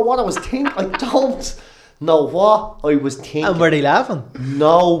don't know what I was thinking. I don't know what I was thinking. And were they laughing?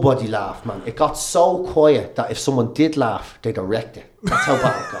 Nobody laughed, man. It got so quiet that if someone did laugh, they'd erect it. That's how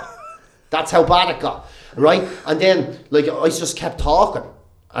bad it got. That's how bad it got. Right? And then, like, I just kept talking.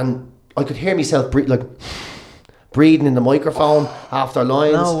 And I could hear myself breathing in the microphone after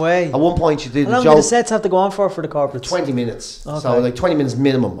lines. No way. At one point, you did How long do the sets have to go on for the corporates? 20 minutes. Okay. So, like, 20 minutes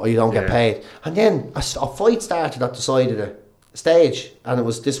minimum, or you don't get paid. And then a fight started at the side of the stage. And it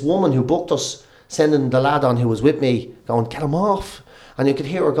was this woman who booked us, sending the lad on who was with me, going, get him off. And you could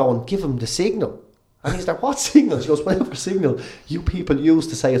hear her going, give him the signal. And he's like, what signal? She goes, whatever signal you people use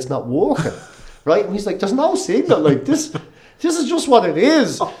to say it's not working. Right? And he's like, there's no signal like this. This is just what it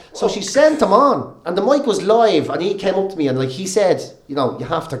is. So she sent him on, and the mic was live, and he came up to me and, like, he said, you know, you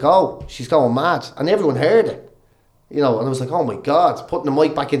have to go. She's going mad. And everyone heard it. You know, and I was like, oh my God, putting the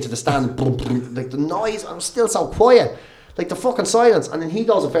mic back into the stand, like the noise, I'm still so quiet. Like the fucking silence. And then he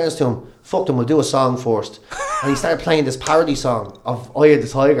goes in fairness to him, fuck them, we'll do a song first. And he started playing this parody song of Eye of the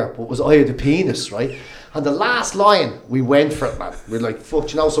Tiger, but it was Eye of the Penis, right? And the last line, we went for it, man. We were like,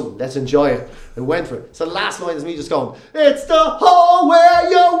 fuck, you know something, let's enjoy it. We went for it. So the last line is me just going, it's the hole where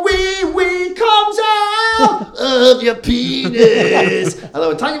your wee comes out of your penis. And I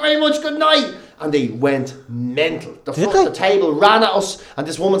went, thank you very much, good night. And they went mental. The front of the table ran at us, and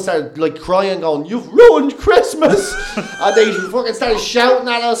this woman started like crying, going, "You've ruined Christmas!" And they fucking started shouting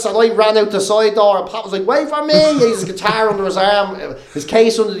at us, and I ran out the side door, and Pat was like, "Wait for me!" He had his guitar under his arm, his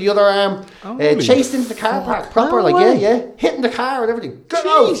case under the other arm, chased into the car park, proper, hitting the car and everything. Get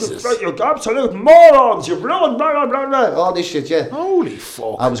out! You absolute morons! You've ruined blah blah blah blah. All this shit, yeah. Holy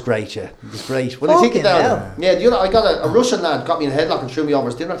fuck! That was great, yeah. It was great. When I think it down, the other, I got a Russian lad got me in a headlock and threw me over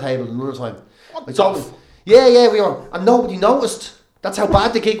his dinner table another time. I told him, we were, and nobody noticed. That's how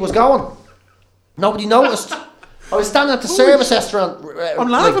bad the gig was going. Nobody noticed. I was standing at the service restaurant. I'm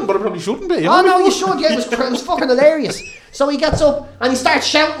laughing, but I probably shouldn't be. Oh no, you should. Yeah, it was fucking hilarious. So he gets up and he starts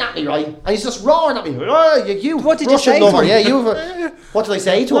shouting at me, right? And he's just roaring at me. Oh, you what did Russian you say lover. to him? Yeah, what did I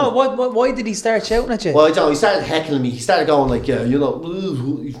say to him? Why did he start shouting at you? Well, I don't know. He started heckling me. He started going like,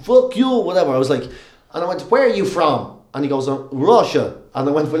 fuck you, whatever. I was like, and I went, where are you from? And he goes, Russia. And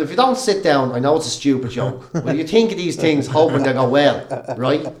I went, well, if you don't sit down, I know it's a stupid joke. Well, you think of these things hoping they go well,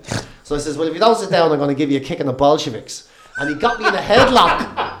 right? So I says, well, if you don't sit down, I'm going to give you a kick in the Bolsheviks. And he got me in a headlock.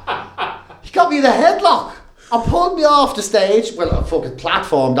 And pulled me off the stage, a fucking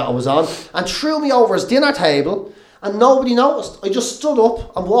platform that I was on, and threw me over his dinner table, and nobody noticed. I just stood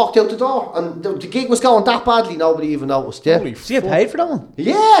up and walked out the door, and the gig was going that badly, nobody even noticed. Yeah. Did you get paid for that one?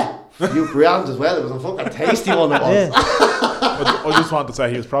 Yeah. You grand as well. It was a fucking tasty one. It was. Yeah. I just want to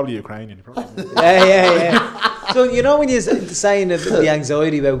say he was probably Ukrainian. Yeah. So you know when you're saying the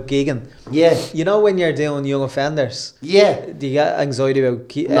anxiety about gigging. Yeah. You know when you're doing young offenders. Yeah. Do you get anxiety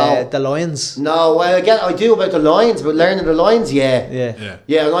about the lines? No. Well, again, I do about the lines, but learning the lines, yeah. And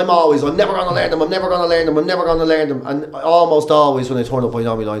I'm never going to learn them. I'm never going to learn them. And almost always when I turn up, I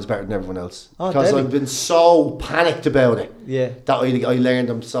know my lines better than everyone else. Because I've been so panicked about it. Yeah. That I learned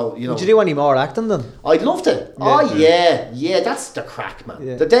them. So Would you do any more acting then? I'd love to. Yeah. That's the crack, man.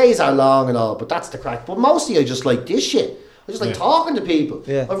 Yeah. The days are long and all, but that's the crack. But mostly I just like this shit. I just like talking to people.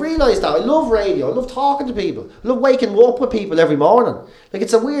 Yeah. I've realised that. I love radio. I love talking to people. I love waking up with people every morning. Like,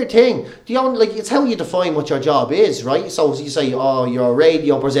 it's a weird thing. It's how you define what your job is, right? So you say, oh, you're a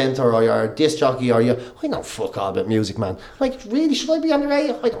radio presenter, or you're a disc jockey, or I don't fuck all about music, man. Like, really, should I be on the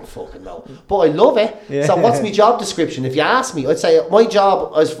radio? I don't fucking know. But I love it. Yeah. So what's my job description? If you ask me, I'd say my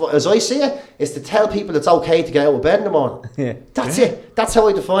job, as I see it, is to tell people it's okay to get out of bed in the morning. Yeah. That's it. That's how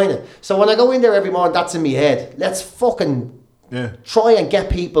I define it. So when I go in there every morning, that's in my head. Let's fucking try and get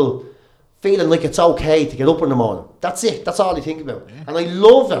people feeling like it's okay to get up in the morning. That's it. That's all I think about. Yeah. And I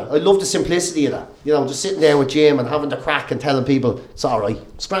love that. I love the simplicity of that. Just sitting there with Jim and having the crack and telling people it's all right.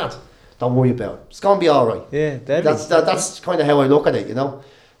 It's grand. Don't worry about it. It's going to be all right. Yeah, that's kind of how I look at it,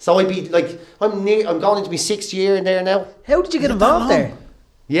 So I'd be like, I'm going into my 6th year in there now. How did you get involved there?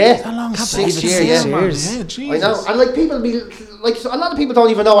 Yeah, that long 6 years. Yeah, Jesus. I know. And like people be like, a lot of people don't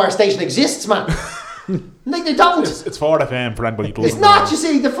even know our station exists, man. Like they don't. It's 4FM for anybody who doesn't It's not, you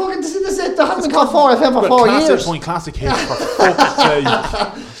see. The fucking this is it. They haven't been called 4FM for 4 years. Classic hits for fuck's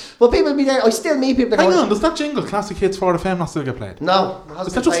sake. Well, people be there. I still meet people. Hang on, does that jingle Classic Hits 4FM not still get played? No.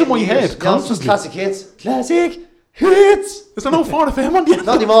 Is that just in my head? Constantly. Classic Hits. Classic Hits. Is there no 4FM on yet?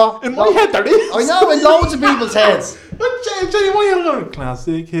 Not anymore. In my head there is. I know, in loads of people's heads.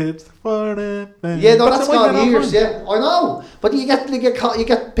 Classic Hits 4FM. Yeah, no, that's gone years. Yeah, I know. But you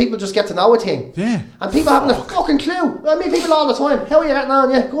get people just get to know a thing. Yeah. And people haven't a fucking clue. I meet people all the time. How are you getting on?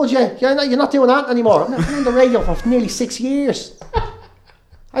 Yeah, good. Yeah. You're not doing that anymore. I'm doing the radio for nearly 6 years.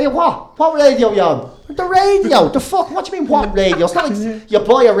 Are you what? What radio are you on? The radio. The fuck? What do you mean what radio? It's not like you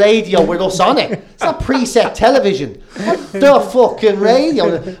buy a radio with us on it. It's not preset television. The fucking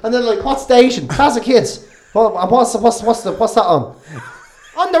radio. And then like, what station? Classic Hits. What's that on?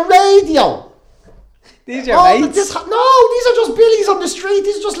 On the radio. These are mates. These are just billies on the street.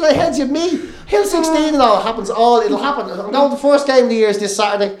 These are just like heads of me. Hill 16 and all happens. It'll happen. I'm going to the first game of the year is this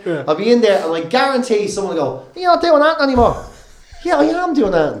Saturday. Yeah. I'll be in there and I guarantee someone will go, you're not doing that anymore. Yeah, I am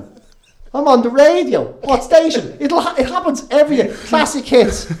doing that. I'm on the radio. What station? It happens every day. Classic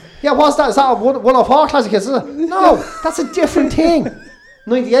Hits. Yeah, what's that? Is that one of our Classic Hits, is it? No, that's a different thing.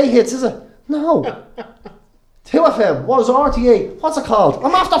 98 Hits, is it? No. 2FM. What is RTA? What's it called?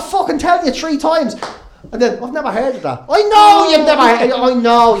 I'm after fucking telling you 3 times. And then, I've never heard of that. I know you've never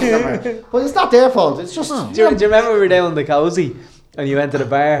heard of it. But it's not their fault. It's just... Do you remember we were down in the Cozy? And you went to the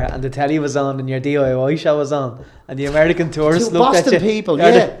bar and the telly was on and your DIY show was on and the American tourists looked Boston at you. People,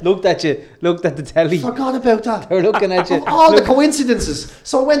 looked at the telly. Forgot about that. They were looking at you. All the coincidences.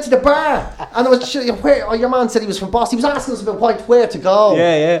 So I went to the bar and I was your man said he was from Boston. He was asking us about where to go.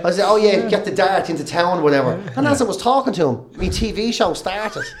 Yeah. I said, get the dart into town or whatever. And as I was talking to him, my TV show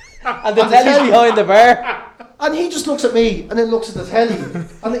started. And the telly's behind the bar. And he just looks at me and then looks at the telly.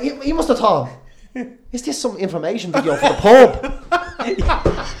 And he must have thought, is this some information video for the pub?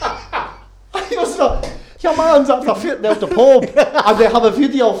 He goes, your man's after fitting out the pub and they have a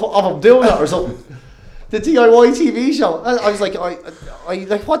video of him doing it or something. The DIY TV show. And I was like, I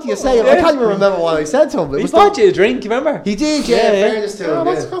like, what do you say? I can't even remember what I said to him. He bought you a drink, remember? He did, fairness to him.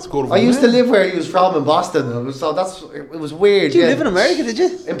 That's good. I used to live where he was from in Boston. It was weird. Did you live in America, did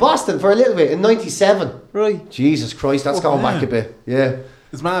you? In Boston for a little bit, in 97. Right. Jesus Christ, that's going back a bit. Yeah.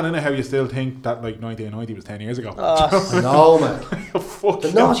 It's mad, isn't it, how you still think that like 1990 was 10 years ago. I know, man. Fuck the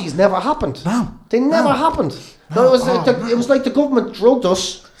naughties never happened. No. They never happened. No, it was like the government drugged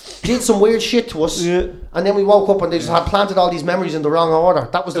us, did some weird shit to us, and then we woke up and they just had planted all these memories in the wrong order.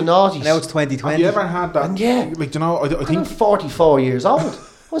 That was the naughties. Now it's 2020. Have you ever had that? And like, you know, I think I'm 44 years old.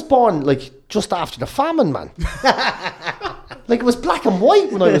 I was born like just after the famine, man. Like it was black and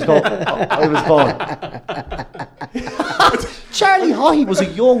white when I was born. Charlie Haughey was a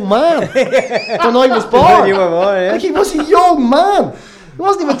young man when I was born. You were born, yeah. Like he was a young man. He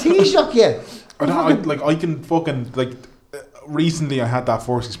wasn't even Taoiseach yet. I can fucking like. Recently, I had that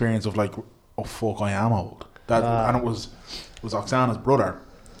first experience of like, oh fuck, I am old. And it was Oksana's brother,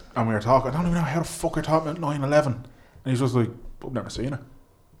 and we were talking. I don't even know how the fuck you're talking about 9/11, and he's just like, I've never seen it.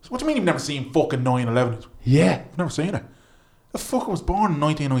 So what do you mean you've never seen fucking 9/11? Yeah, I've never seen it. The fucker was born in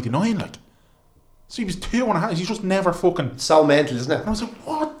 1999, like. So he was 2.5. He's just never fucking. So mental, isn't it? And I was like,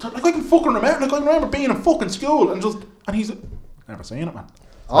 what? Like I can fucking remember. Like I remember being in fucking school and he's like, never seen it, man.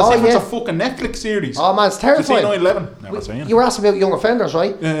 As if it's a fucking Netflix series. Oh man, it's terrifying. You see 9/11? Never seen it. You were asking about young offenders,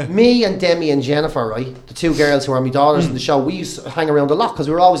 right? Yeah. Me and Demi and Jennifer, right? The two girls who are my daughters in the show, we used to hang around a lot because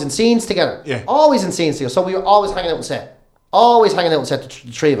we were always in scenes together. Yeah. Always in scenes together. So we were always hanging out on set. Always hanging out on set, the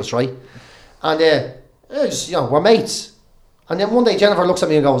three of us, right? And just, we're mates. And then one day Jennifer looks at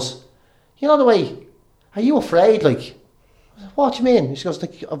me and goes, you know the way, are you afraid? Like, what do you mean? She goes,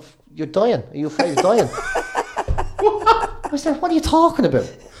 like, you're dying. Are you afraid of dying? I said, what are you talking about?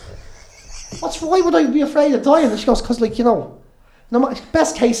 Why would I be afraid of dying? And she goes, because like,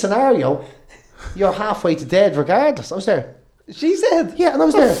 best case scenario, you're halfway to dead regardless. I was there. She said? Yeah, and I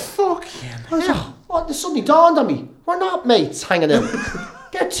was there. Fuck. I was like, what? It suddenly dawned on me. We're not mates hanging out.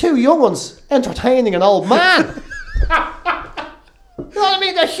 Get two young ones entertaining an old man. You know what I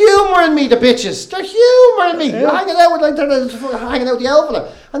mean? They're humouring me, the bitches. They're humouring me. Yeah. Hanging out with they're hanging out the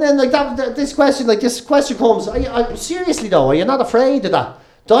elf. And then like this question comes. Seriously though, are you not afraid of that?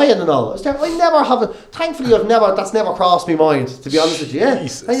 Dying and all. I never have it. Thankfully, that's never crossed my mind, to be honest with you. Yeah?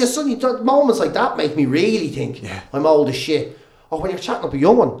 Jesus. And just suddenly moments like that make me really think I'm old as shit. Or when you're chatting up a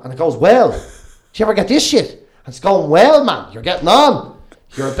young one and it goes well. Do you ever get this shit? And it's going well, man. You're getting on.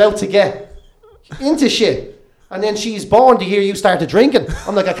 You're about to get into shit. And then she's born to hear you started drinking.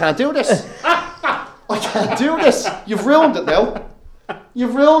 I'm like, I can't do this. I can't do this. You've ruined it now.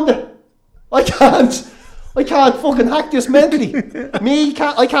 You've ruined it. I can't fucking hack this mentally.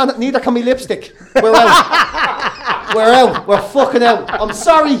 I can't, neither can me lipstick. We're out. We're fucking out. I'm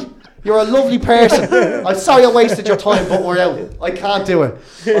sorry. You're a lovely person. I'm sorry I wasted your time, but we're out. I can't do it.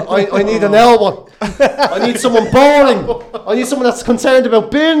 I need an L1. I need someone boring. I need someone that's concerned about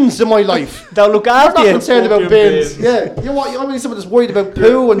bins in my life. Don't look after you. I'm not concerned about bins. Yeah. You know what? I need someone that's worried about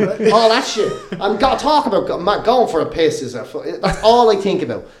poo and all that shit. I'm got to talk about going for a piss. That's all I think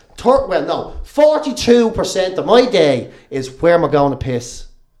about. 42% of my day is where am I going to piss.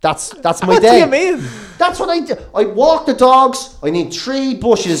 That's my day. What do you mean? That's what I do. I walk the dogs. I need 3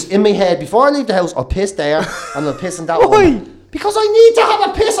 bushes in my head before I leave the house. I'll piss there and I'll piss in that one. Because I need to have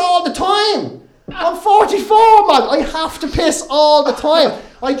a piss all the time. I'm 44, man. I have to piss all the time.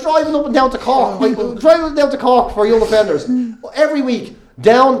 I'm driving up and down to Cork. For young offenders every week.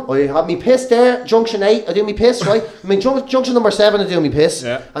 Down, I have me piss there. Junction 8, I do me piss, right? I mean, junction number 7, I do me piss.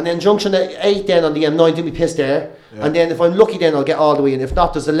 Yeah. And then junction 8, then on the M9, do me piss there. Yeah. And then if I'm lucky, then I'll get all the way in. If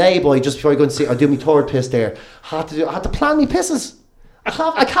not, there's a lay-by just before I go and see. I'll do me third piss there. I had to plan me pisses.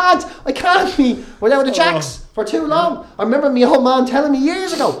 I can't be without a jacks for too long. I remember my old man telling me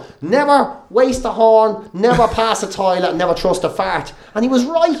years ago, never waste a horn, never pass a toilet, never trust a fart. And he was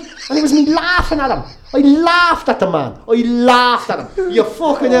right. And it was me laughing at him. I laughed at the man. I laughed at him. You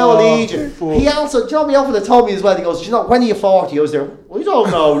fucking old idiot. He also, do you know me over the told me as well, he goes, when are you 40? I was there, I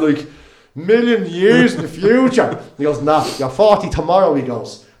don't know, like million years in the future. He goes, nah, you're 40 tomorrow, he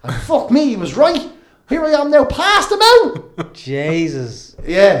goes. And fuck me, he was right. Here I am now, past him out. Jesus.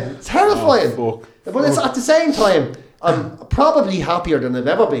 Yeah, it's terrifying. Fuck. But it's at the same time, I'm probably happier than I've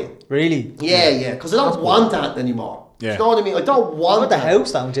ever been. Really? Yeah, because I don't want that anymore. Do you know what I mean? I don't want the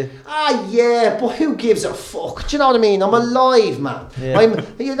house, don't you? Ah, yeah, but who gives a fuck? Do you know what I mean? I'm alive, man. Yeah.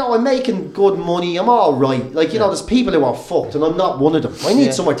 I'm making good money. I'm all right. Like, you know, there's people who are fucked, and I'm not one of them. I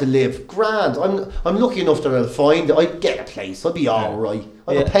need somewhere to live. Grand. I'm lucky enough that I'll find it. I get a place. I'll be all right.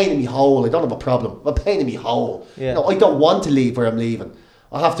 I have a pain in me hole. I don't have a problem. I have a pain in me hole. Yeah. You know, I don't want to leave where I'm leaving.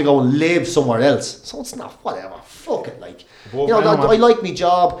 I have to go and live somewhere else. So it's not whatever. Fuck it, like. You know, I like my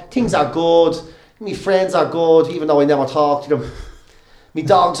job. Things are good. My friends are good, even though I never talk to them. My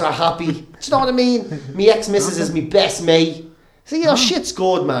dogs are happy. Do you know what I mean? My ex-missus is my best mate. So, you know, shit's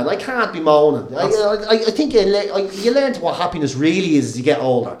good, man. I can't be moaning. I think you learn what happiness really is as you get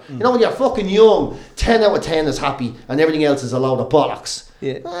older. You know, when you're fucking young, 10 out of 10 is happy and everything else is a load of bollocks.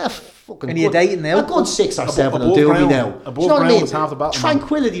 Yeah. Fucking and you're dating now? A good 6 or 7 will do me now. Do you know what I mean? Half the battle,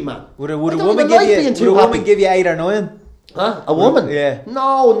 tranquility, man. Would a woman give you 8 or 9? Huh? A woman? Yeah.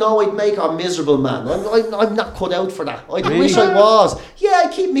 No, I'd make her miserable, man. I'm not cut out for that. I wish I was. Yeah, I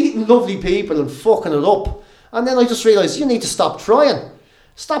keep meeting lovely people and fucking it up. And then I just realised, you need to stop trying.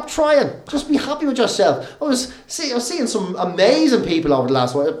 Stop trying. Just be happy with yourself. I was seeing some amazing people over the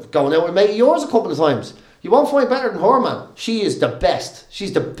last while, going out with a mate of yours a couple of times. You won't find better than her, man. She is the best.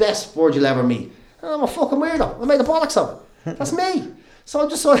 She's the best word you'll ever meet. And I'm a fucking weirdo. I made the bollocks of it. That's me. So I'm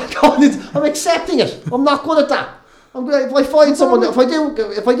just sort of I'm accepting it. I'm not good at that. If I find someone, if I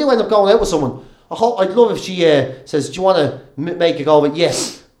do end up going out with someone, I'd love if she says, "Do you want to make a go of it?"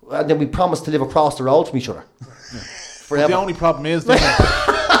 Yes, and then we promise to live across the road from each other forever. The only problem is,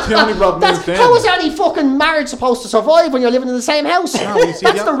 how is any fucking marriage supposed to survive when you're living in the same house?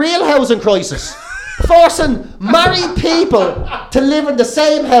 That's the real housing crisis. Forcing married people to live in the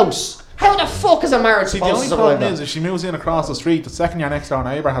same house. How the fuck is a marriage supposed to survive? The only problem is, if she moves in across the street, the second your next door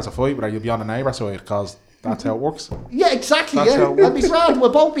neighbour has a fight with her, you'll be on the neighbour's side because that's how it works. Yeah, exactly. That'd be grand.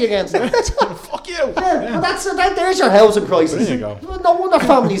 We'll both be against it. Fuck you. Yeah. Well, there's your housing crisis. There you go. No wonder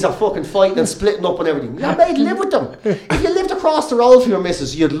families are fucking fighting and splitting up and everything. You're made to live with them. If you lived across the road from your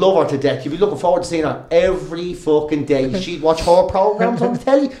missus, you'd love her to death. You'd be looking forward to seeing her every fucking day. She'd watch her programmes on the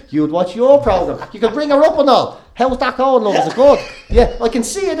telly. You'd watch your programme. You could bring her up and all. How's that going, love? Is it good? Yeah, I can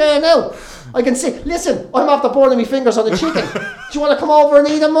see you there now. I can see. Listen, I'm after burning my fingers on the chicken. Do you want to come over and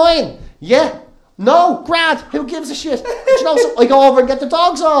eat of mine? Yeah. No, Grad, who gives a shit? You know, so I go over and get the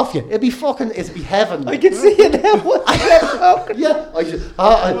dogs off you. It'd be heaven. I can see it now.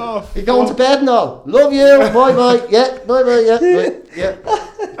 You're going to bed and all. Love you. Bye. Yeah, bye. Yeah.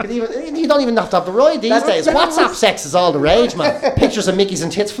 You don't even have to have the ride these days. WhatsApp sex is all the rage, man. Pictures of Mickeys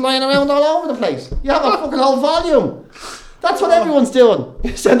and tits flying around all over the place. You have a fucking whole volume. That's what everyone's doing.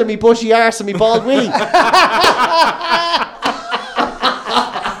 You're sending me bushy arse and me bald willy.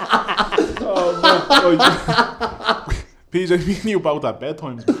 PJ, we knew about that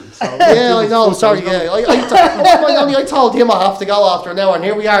bedtimes, man. So yeah, I know. Sorry, I told him I have to go after an hour, and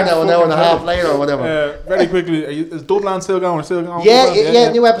here we are now, an hour and a half later or whatever. Very quickly, is Dublin still going? Yeah,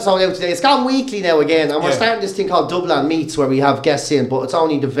 new episode out today. It's gone weekly now again, and we're starting this thing called Dublin Meets, where we have guests in, but it's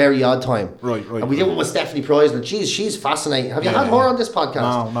only the very odd time. Right. And we do it with Stephanie Preisler. She's fascinating. Have you had her on this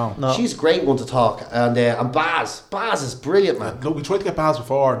podcast? No. She's a great one to talk, and Baz is brilliant, man. Look, we tried to get Baz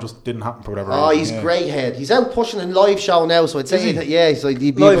before, and just didn't happen for whatever reason. Oh, he's great head. He's out pushing a live show now, so I'd say that, he's like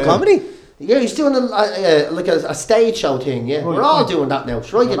live comedy. Yeah, he's doing a stage show thing. Yeah, we're all doing that now.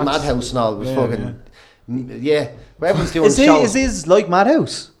 Sure, I get Madhouse and all. Everyone's doing shows. Is his like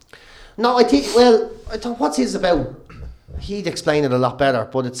Madhouse? No, I think. Well, I don't. What's his about? He'd explain it a lot better,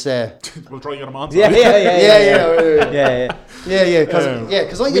 but it's. We'll try to get him on. Yeah.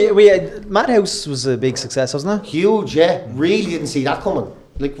 Because I Madhouse was a big success, wasn't it? Huge. Yeah, really didn't see that coming.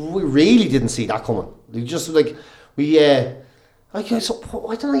 Like we really didn't see that coming. Just like we. I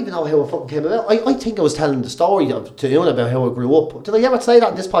don't even know how it fucking came about. I think I was telling the story to Ewan about how I grew up. Did I ever say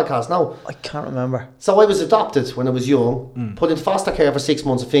that in this podcast? No. I can't remember. So I was adopted when I was young, put in foster care for 6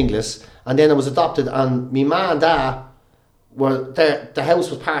 months of Finglas, and then I was adopted, and my ma and dad were there. The house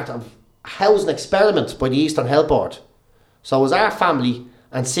was part of a housing experiment by the Eastern Health Board. So it was our family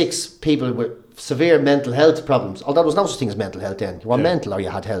and 6 people with severe mental health problems. Although there was no such thing as mental health then. You were mental or you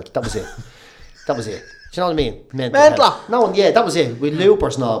had health. That was it. Do you know what I mean? Mental. No, that was it. With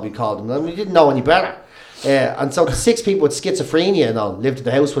loopers and all, we called them. And we didn't know any better. And so the 6 people with schizophrenia and all lived in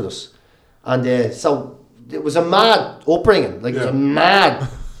the house with us. And so it was a mad upbringing. It was a mad,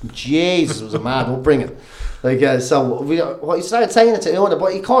 Jesus, it was a mad upbringing. So we started saying it to Ewan,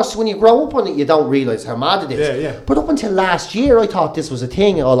 but of course when you grow up on it, you don't realise how mad it is. Yeah. But up until last year, I thought this was a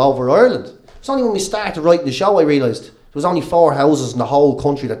thing all over Ireland. It's only when we started writing the show I realised there was only 4 houses in the whole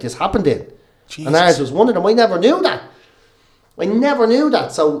country that this happened in. Jesus. And ours was one of them. I never knew that.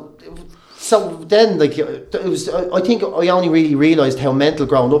 So So then, like, it was. I think I only really realised how mental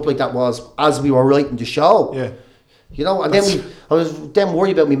growing up like that was as we were writing the show. Yeah. You know, and I was then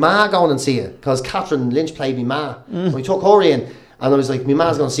worried about my ma going and see it because Catherine Lynch played my ma. We took her in, and I was like, my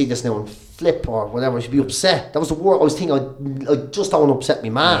ma's going to see this now and flip or whatever. She'd be upset. That was the word I was thinking. I just don't want to upset my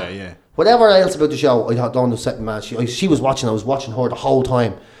ma. Yeah, yeah. Whatever else about the show, I don't want to upset my ma. She was watching. I was watching her the whole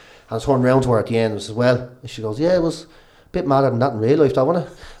time. I was turning around to her at the end and said, well, and she goes, yeah, it was a bit madder than that in real life, don't it?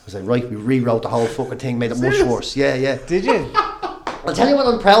 I was like, right, we rewrote the whole fucking thing, made it much worse. Yeah, yeah. Did you? I'll tell you what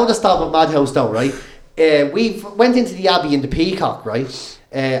I'm proudest of at Madhouse though, right? We went into the Abbey in the Peacock, right?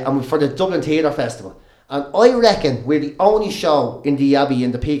 And for the Dublin Theatre Festival. And I reckon we're the only show in the Abbey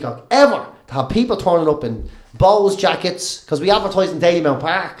in the Peacock ever to have people turning up in Bose jackets, because we advertised in Dalymount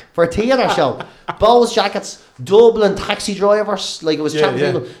Park for a theatre show. Bose jackets, Dublin taxi drivers, like it was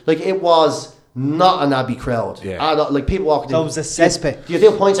people, like it was not an Abbey crowd. Yeah. Like people walking in. So it was a cesspit. You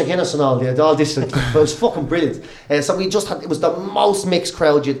do points of Guinness and all, they had all this, like, it was fucking brilliant. So we just had, it was the most mixed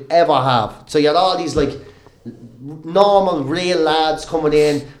crowd you'd ever have. So you had all these like normal real lads coming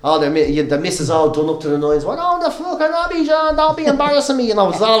in, all the missus all done up to the nines, what the fucking Abbey, John, don't be embarrassing me, you know,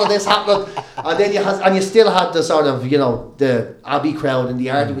 it's all of this happening. And then you still had the sort of, you know, the Abbey crowd and the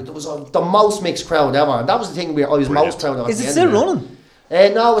argument. It was the most mixed crowd ever, and that was the thing I was most proud of. Is it still running?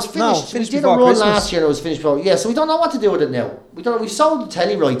 No, it was finished. We did a run Christmas. last year and it was finished before. Yeah, so we don't know what to do with it now. We sold the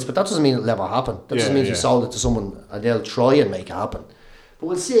telly rights, but that doesn't mean it'll ever happen. That just means we sold it to someone and they'll try and make it happen. But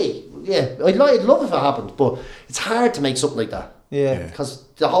we'll see. Yeah, I'd love if it happened, but it's hard to make something like that. Yeah. Because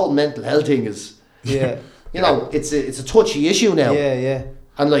the whole mental health thing is, you know, it's a touchy issue now. Yeah, yeah.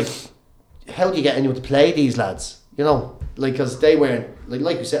 And like, how do you get anyone to play these lads? You know, like, because they weren't,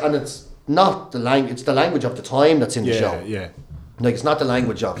 like you said, and it's not the language, it's the language of the time that's in the show. Yeah. Like, it's not the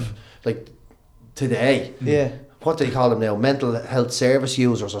language of, like, today. Yeah. What do they call them now? Mental health service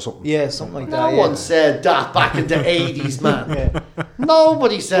users or something? Yeah, something like that. No one said that back in the 80s, man.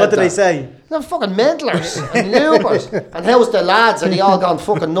 Nobody said that. What did they say? They're fucking mentalers and loopers. And how's the lads? Are they all gone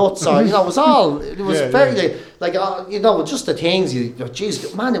fucking nuts? Or, you know, it was very, like, you know, just the things,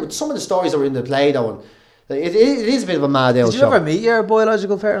 jeez, man, some of the stories that were in the play, though, and it is a bit of a mad old show. Did you ever meet your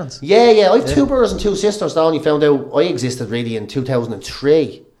biological parents? Yeah. I have two brothers and two sisters. I only found out I existed really in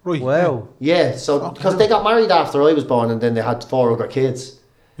 2003. Right. Wow. Yeah, so because they got married after I was born, and then they had 4 other kids.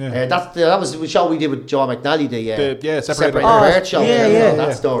 Yeah. That was the show we did with Joe McNally, the Separated Heart show.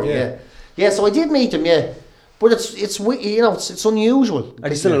 That story. Yeah. So I did meet them. Yeah, but it's you know, it's unusual. Are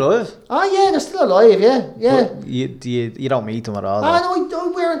they still alive? Oh yeah, they're still alive. Yeah. But you don't meet them at all.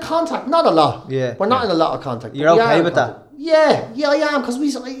 No, we're in contact. Not a lot. Yeah. We're not in a lot of contact. You're okay with that? Yeah, I am, because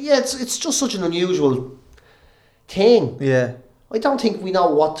it's just such an unusual thing. Yeah. I don't think we know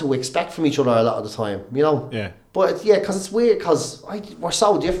what to expect from each other a lot of the time, you know? Yeah. But because it's weird, because we're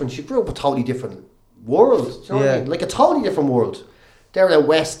so different. She grew up a totally different world. Do you know what I mean? Like a totally different world. They're out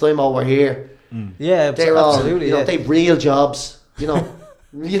west, I'm over here. Yeah, they're absolutely. You know, they've real jobs, you know.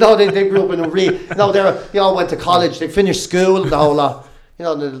 You know, they grew up in a real, you know, they all went to college, they finished school and the whole lot. You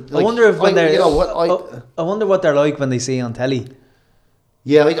know, like, I wonder if when they're, you know, what I wonder what they're like when they see on telly.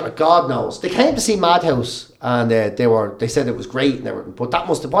 Yeah, God knows. They came to see Madhouse, and they said it was great and everything. But that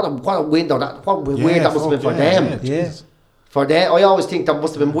must have what a window that weird that must have been for them. Yeah. For them, I always think that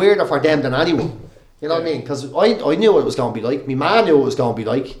must have been weirder for them than anyone. You know what I mean? Because I knew what it was going to be like. My man knew what it was going to be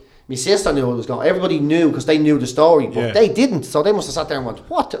like. My sister knew what it was going. Everybody knew because they knew the story, but they didn't. So they must have sat there and went,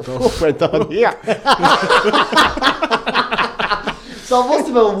 "What the fuck went on here?" So it must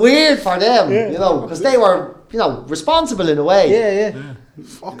have been weird for them, you know, because they were, you know, responsible in a way. Yeah.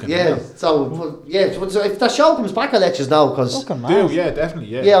 Fucking So if that show comes back, I'll let you know, because definitely.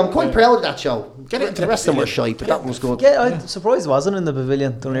 Yeah, I'm quite proud of that show. The rest of them were shite, but that one was good. Yeah, I'm surprised it wasn't in the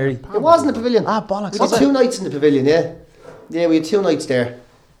pavilion, Dunleary. It was in the pavilion. Ah, bollocks. We did 2 nights in the pavilion. Yeah, we had 2 nights there.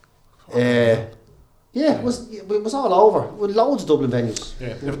 Yeah, it was all over. With loads of Dublin venues.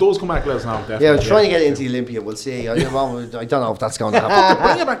 Yeah, if it does come back, let us know. Definitely. Yeah, we're trying to get it into the Olympia. We'll see. I don't know if that's going to happen.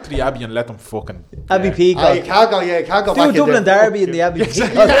 Bring it back to the Abbey and let them fucking. Abbey Peacock. You can't go back. Do Dublin Derby in the Abbey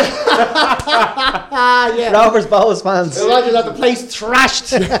Peacock. Yeah. Rovers Bows fans. Imagine that the place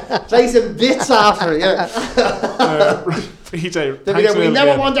trashed, place in bits after. Yeah. PJ, we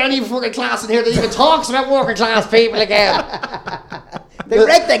never want any fucking class in here that even talks about working class people again. They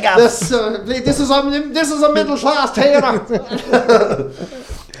wrecked the gap. This is a middle class theatre.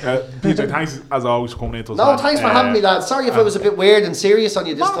 PJ, thanks as always for coming in to us. No, thanks for having me, lad. Sorry if I was a bit weird and serious on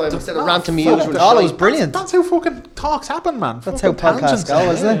you this time instead of ranting me usual. It was brilliant. That's how fucking talks happen, man. That's how podcasts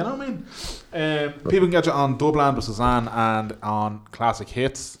go, isn't it? You know what I mean? People can get you on Dublin with Suzanne and on Classic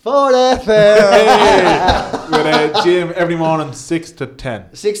Hits. With Jim every morning 6 to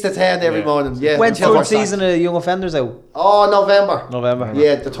 10. 6 to 10 every morning. Yeah. When's the third season of Young Offenders out? Oh, November.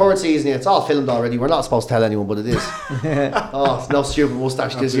 Yeah, the third season. It's all filmed already. We're not supposed to tell anyone, but it is. It's no stupid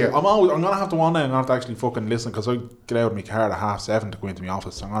mustache this year. I'm gonna have to one day. I'm gonna have to actually fucking listen because I get out of my car at 7:30 to go into my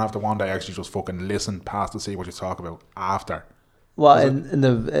office. I'm gonna have to one day actually just fucking listen past to see what you talk about after. What in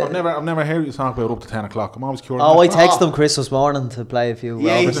the? I've never heard you talk about up to 10 o'clock. I'm always curious. Oh, I texted them Christmas morning to play a few.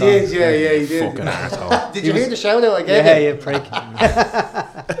 Yeah, he did. Yeah, he did. Fucking asshole. Did you hear the shout out again? Yeah, you prick.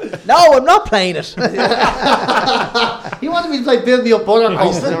 No, I'm not playing it. He wanted me to play Build Me Up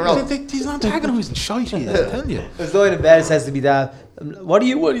Buttercup in a row. He's not tagging him. He's in shite. I'm telling you. There's no in bed. Says to me, Dad, what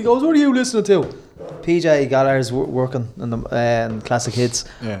he goes, what are you listening to? PJ Gallagher's working on the Classic Hits.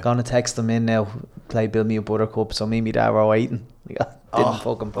 Yeah. Gonna text them in now. Play Build Me a Buttercup. So me and my dad were waiting. Didn't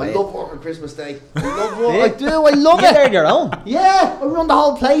fucking play. I love working Christmas Day. I do. I love it. You're your own. Yeah, I run the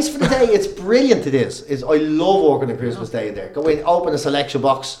whole place for the day. It's brilliant. It is. I love working on Christmas Day in there. Go in, open a selection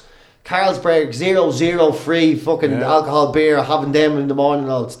box. Carlsberg 0.0 free fucking alcohol beer, having them in the morning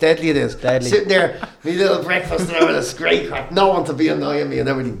and all. It's deadly, it is. Deadly. Sitting there, my little breakfast and everything, it's great crack. No one to be annoying me and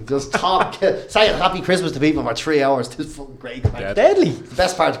everything. Just talk, saying happy Christmas to people for 3 hours. It's fucking great crack. Deadly. The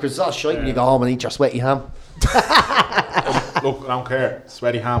best part of Christmas is all shite when you go home and eat your sweaty ham. Look, I don't care.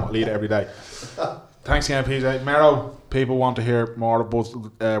 Sweaty ham, I'll eat it every day. Thanks again, PJ. Mero, people want to hear more about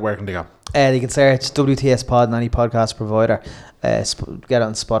where can they go? They can search WTS Pod on any podcast provider. Get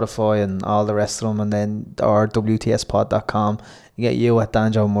on Spotify and all the rest of them, and then or WTSpod.com. You get you at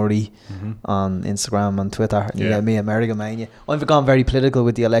Danjo Murray on Instagram and Twitter, and you get me at Merrigamania. I've gone very political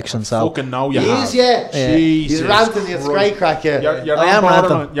with the election, so fucking know you he have. is, yeah. Jesus He's ranting. It's great crack, yeah. You're I am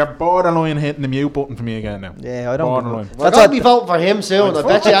borderline. You're borderline hitting the mute button for me again now. Yeah, I don't. Borderline. We're going to be voting for him soon. I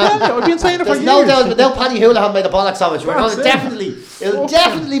bet you. I've been saying it for There's years. no doubt, but now Paddy Houlihan made a bollocks of it. We're going to it'll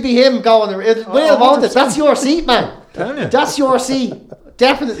definitely be him going. We'll vote it. That's your seat, man. That's your seat.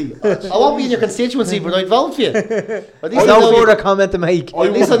 Definitely. I won't be in your constituency, but I'd vote for you. At least No further comment to make.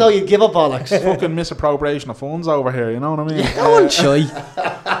 At least I know you'd give up bollocks. Fucking misappropriation of funds over here, you know what I mean? Go on, shy.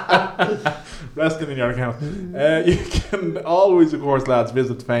 Resting in your account. You can always, of course, lads,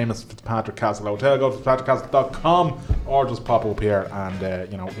 visit the famous Fitzpatrick Castle Hotel. Go to fitzpatrickcastle.com or just pop up here and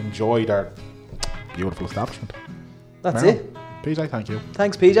enjoy their beautiful establishment. That's Merrill, it. PJ, thank you.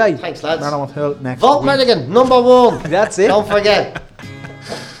 Thanks, PJ. Thanks, lads. Merrill, until next Vote week. Merrigan, number 1. That's it. Don't forget.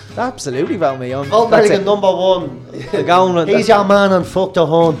 Absolutely, vote me on. Vote That's Merrigan, it. number 1. He's your man and fuck the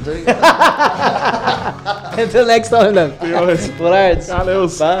hunt. Until next time, then. See you guys. Well,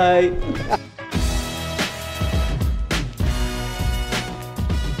 Adios. bye.